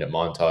 minute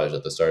montage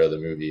at the start of the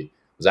movie,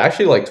 was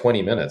actually like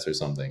 20 minutes or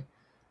something,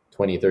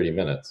 20 30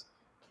 minutes.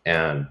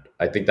 And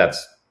I think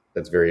that's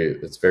very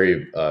it's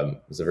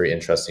a very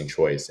interesting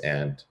choice.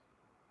 And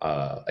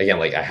again,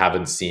 like I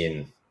haven't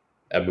seen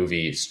a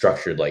movie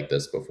structured like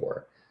this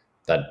before,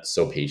 that's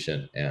so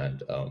patient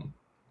and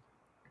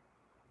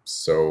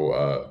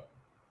so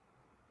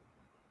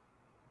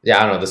yeah,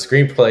 I don't know. The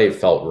screenplay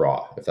felt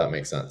raw, if that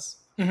makes sense.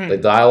 Mhm.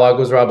 Like dialogue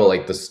was raw, but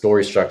like the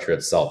story structure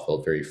itself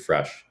felt very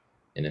fresh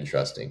and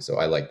interesting. So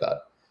I like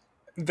that.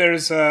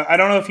 There's I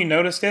don't know if you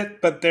noticed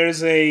it, but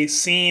there's a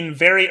scene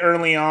very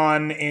early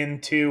on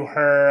into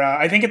her.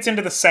 I think it's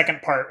into the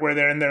second part where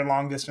they're in their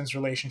long distance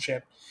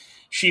relationship.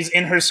 She's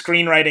in her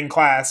screenwriting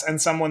class, and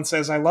someone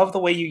says, "I love the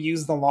way you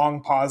use the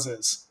long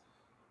pauses."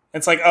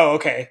 It's like, oh,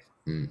 okay,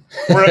 Mm.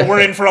 we're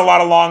in for a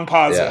lot of long Yeah.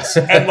 pauses,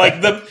 and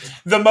like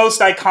the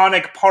most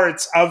iconic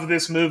parts of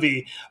this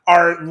movie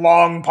are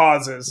long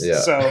pauses. Yeah.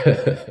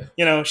 So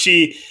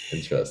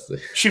Interesting.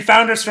 she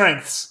found her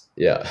strengths.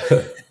 Yeah.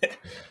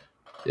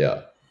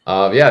 Yeah.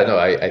 Yeah. No,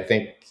 I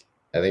think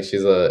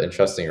she's an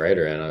interesting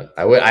writer, and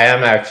I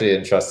am actually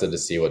interested to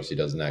see what she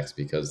does next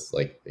because,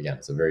 like, again,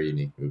 it's a very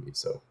unique movie.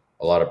 So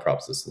a lot of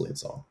props to Celine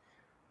Song.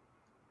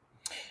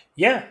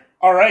 Yeah.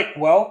 All right.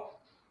 Well,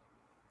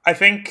 I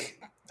think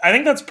I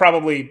think that's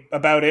probably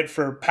about it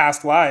for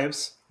past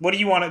lives. What do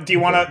you want to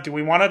Okay. do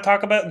we want to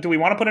talk about do we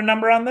want to put a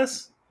number on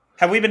this?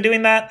 Have we been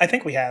doing that? I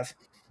think we have.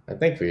 I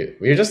think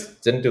we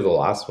just didn't do the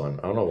last one.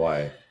 I don't know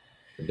why.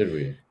 Or did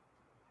we?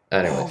 Oh,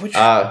 Anyways, which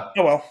oh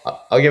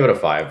well. I'll give it a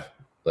 5.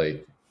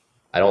 Like,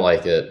 I don't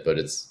like it, but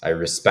I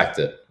respect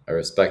it. I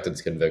respect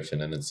its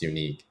conviction and it's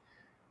unique,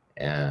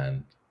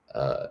 and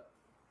uh,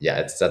 yeah,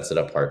 it sets it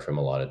apart from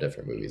a lot of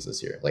different movies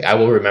this year. Like, I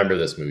will remember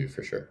this movie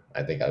for sure.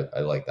 I think I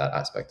like that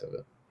aspect of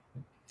it.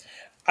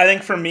 I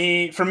think for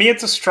me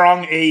it's a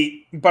strong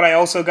 8, but I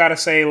also got to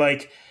say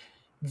like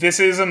this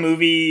is a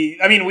movie.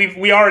 I mean,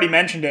 we already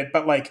mentioned it,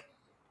 but like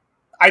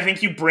I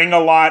think you bring a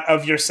lot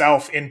of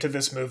yourself into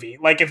this movie.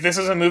 Like if this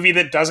is a movie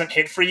that doesn't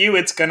hit for you,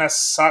 it's going to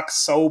suck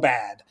so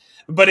bad.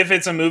 But if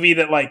it's a movie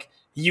that like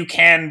you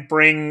can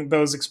bring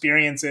those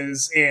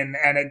experiences in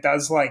and it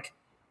does like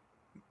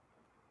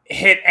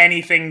hit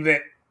anything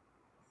that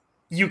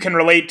you can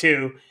relate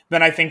to,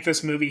 then I think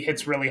this movie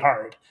hits really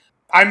hard.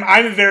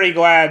 I'm very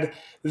glad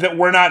that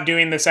we're not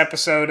doing this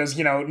episode as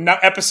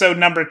episode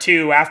number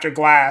 2 after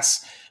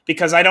Glass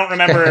because I don't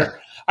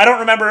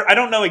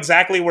know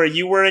exactly where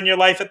you were in your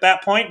life at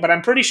that point, but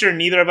I'm pretty sure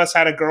neither of us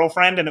had a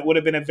girlfriend, and it would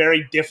have been a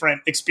very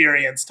different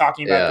experience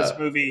talking about this Yeah,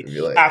 movie it'd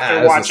be like, after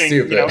this is watching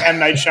stupid. M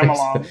Night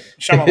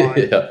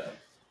Shyamalan. Yeah,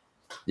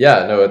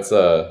 yeah. No, it's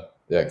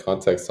yeah.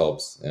 Context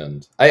helps,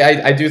 and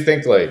I do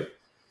think like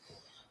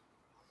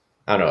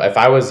I don't know. If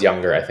I was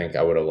younger, I think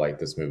I would have liked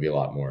this movie a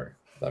lot more.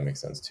 If that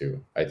makes sense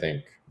too. I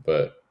think,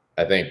 but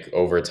I think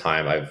over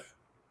time I've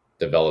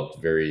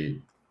developed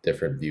very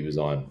different views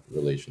on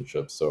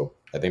relationships. So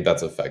I think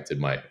that's affected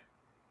my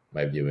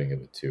viewing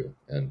of it too.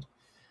 And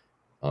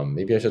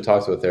maybe I should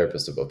talk to a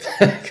therapist about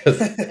that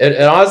because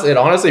it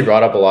honestly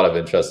brought up a lot of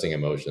interesting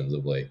emotions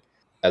of like.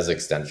 as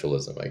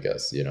existentialism, I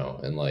guess, you know,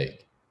 and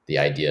like the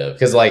idea,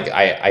 because like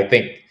I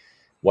think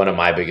one of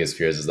my biggest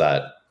fears is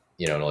that,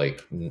 you know,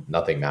 like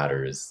nothing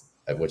matters,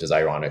 which is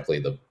ironically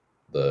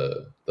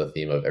the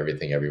theme of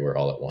Everything Everywhere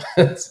All at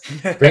Once.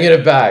 Bringing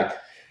it back.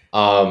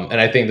 And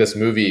I think this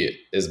movie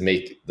is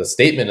make the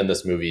statement in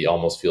this movie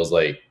almost feels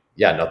like,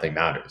 yeah, nothing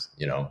matters,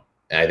 you know.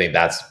 And I think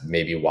that's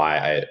maybe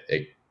why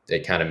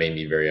it kind of made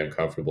me very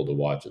uncomfortable to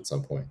watch at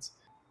some points,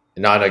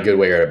 not in a good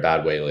way or a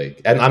bad way.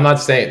 Like, and I'm not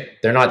saying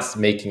they're not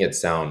making it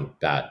sound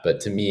bad, but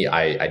to me,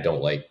 I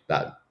don't like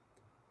that.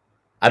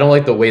 I don't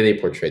like the way they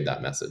portrayed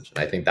that message, and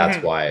I think that's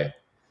Mhm. why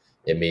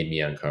it made me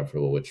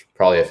uncomfortable, which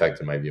probably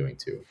affected my viewing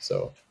too.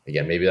 So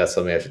again, maybe that's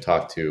something I should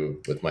talk to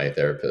with my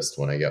therapist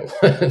when I get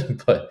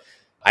one. But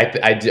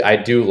I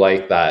do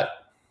like that.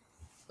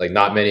 Like,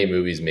 not many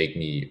movies make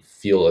me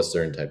feel a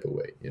certain type of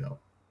way, you know.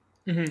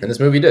 Mhm. And this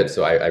movie did,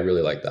 so I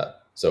really like that.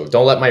 So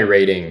don't let my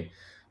rating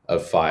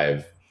of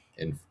 5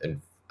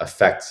 and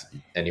affect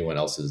anyone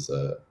else's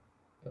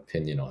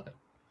opinion on it.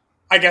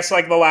 I guess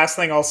like the last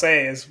thing I'll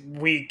say is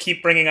we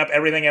keep bringing up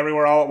Everything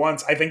Everywhere All at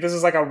Once. I think this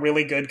is like a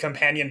really good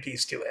companion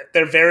piece to it.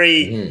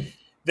 Hmm.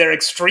 They're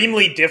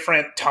extremely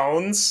different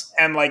tones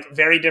and like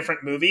very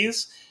different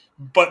movies,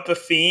 but the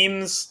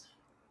themes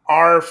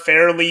are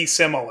fairly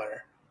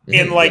similar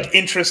in Hmm. like Yeah,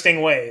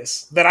 interesting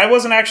ways that I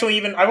wasn't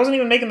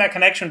even making that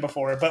connection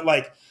before, but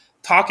like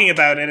talking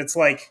about it, it's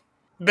like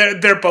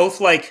they're both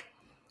like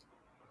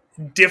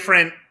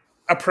different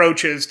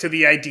approaches to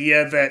the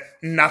idea that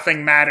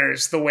nothing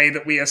matters the way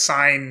that we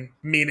assign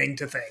meaning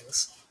to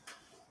things.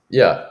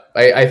 yeah.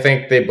 I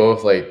think they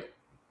both like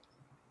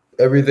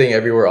Everything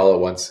Everywhere All at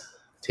Once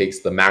takes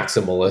the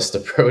maximalist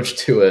approach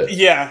to it,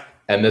 Yeah.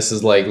 and this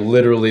is like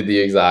literally the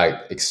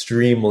exact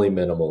extremely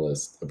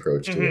minimalist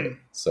approach to it. Hmm.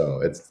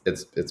 So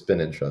it's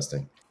been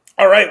interesting.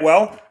 All right.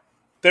 Well,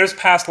 there's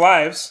past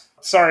lives.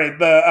 Sorry,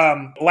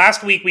 the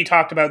last week we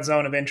talked about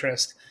zone of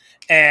interest,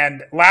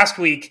 and last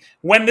week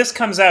when this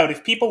comes out,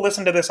 if people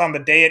listen to this on the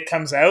day it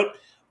comes out,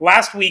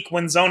 last week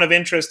when zone of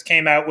interest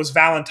came out was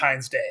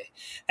Valentine's Day,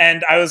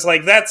 and I was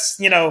like, that's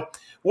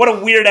what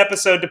a weird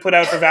episode to put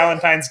out for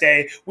Valentine's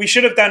Day. We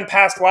should have done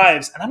past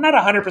lives, and I'm not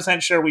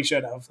 100% sure we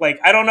should have. Like,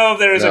 I don't know if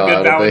there is a No, I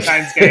good don't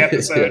Valentine's Day think. Yeah.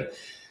 episode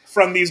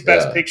from these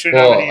Best Yeah. Picture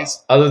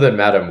nominees. Well, other than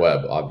Madam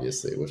Web,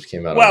 obviously, which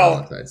came out on Well,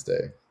 Valentine's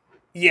Day.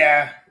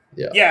 yeah,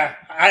 Yeah. yeah.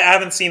 I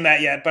haven't seen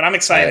that yet, but I'm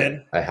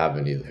excited. I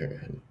haven't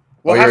either. Oh,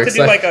 We'll you're have to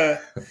do excited? like a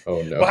Oh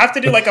we'll no. have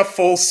to do like a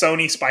full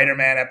Sony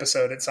Spider-Man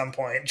episode at some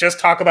point. Just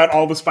talk about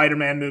all the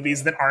Spider-Man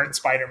movies that aren't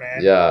Spider-Man.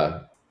 Yeah.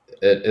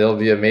 It'll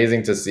be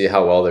amazing to see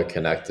how well they're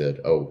connected.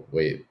 Oh,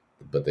 wait,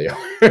 but they are.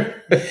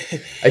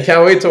 I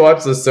can't wait to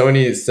watch the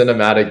Sony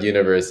cinematic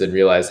universe and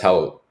realize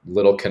how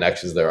little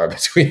connections there are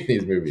between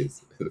these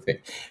movies. I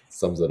think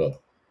sums it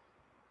up.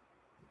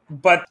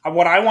 But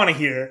what I want to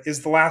hear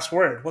is the last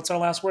word. What's our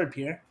last word,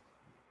 Pierre?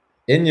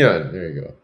 Inyon. There you go.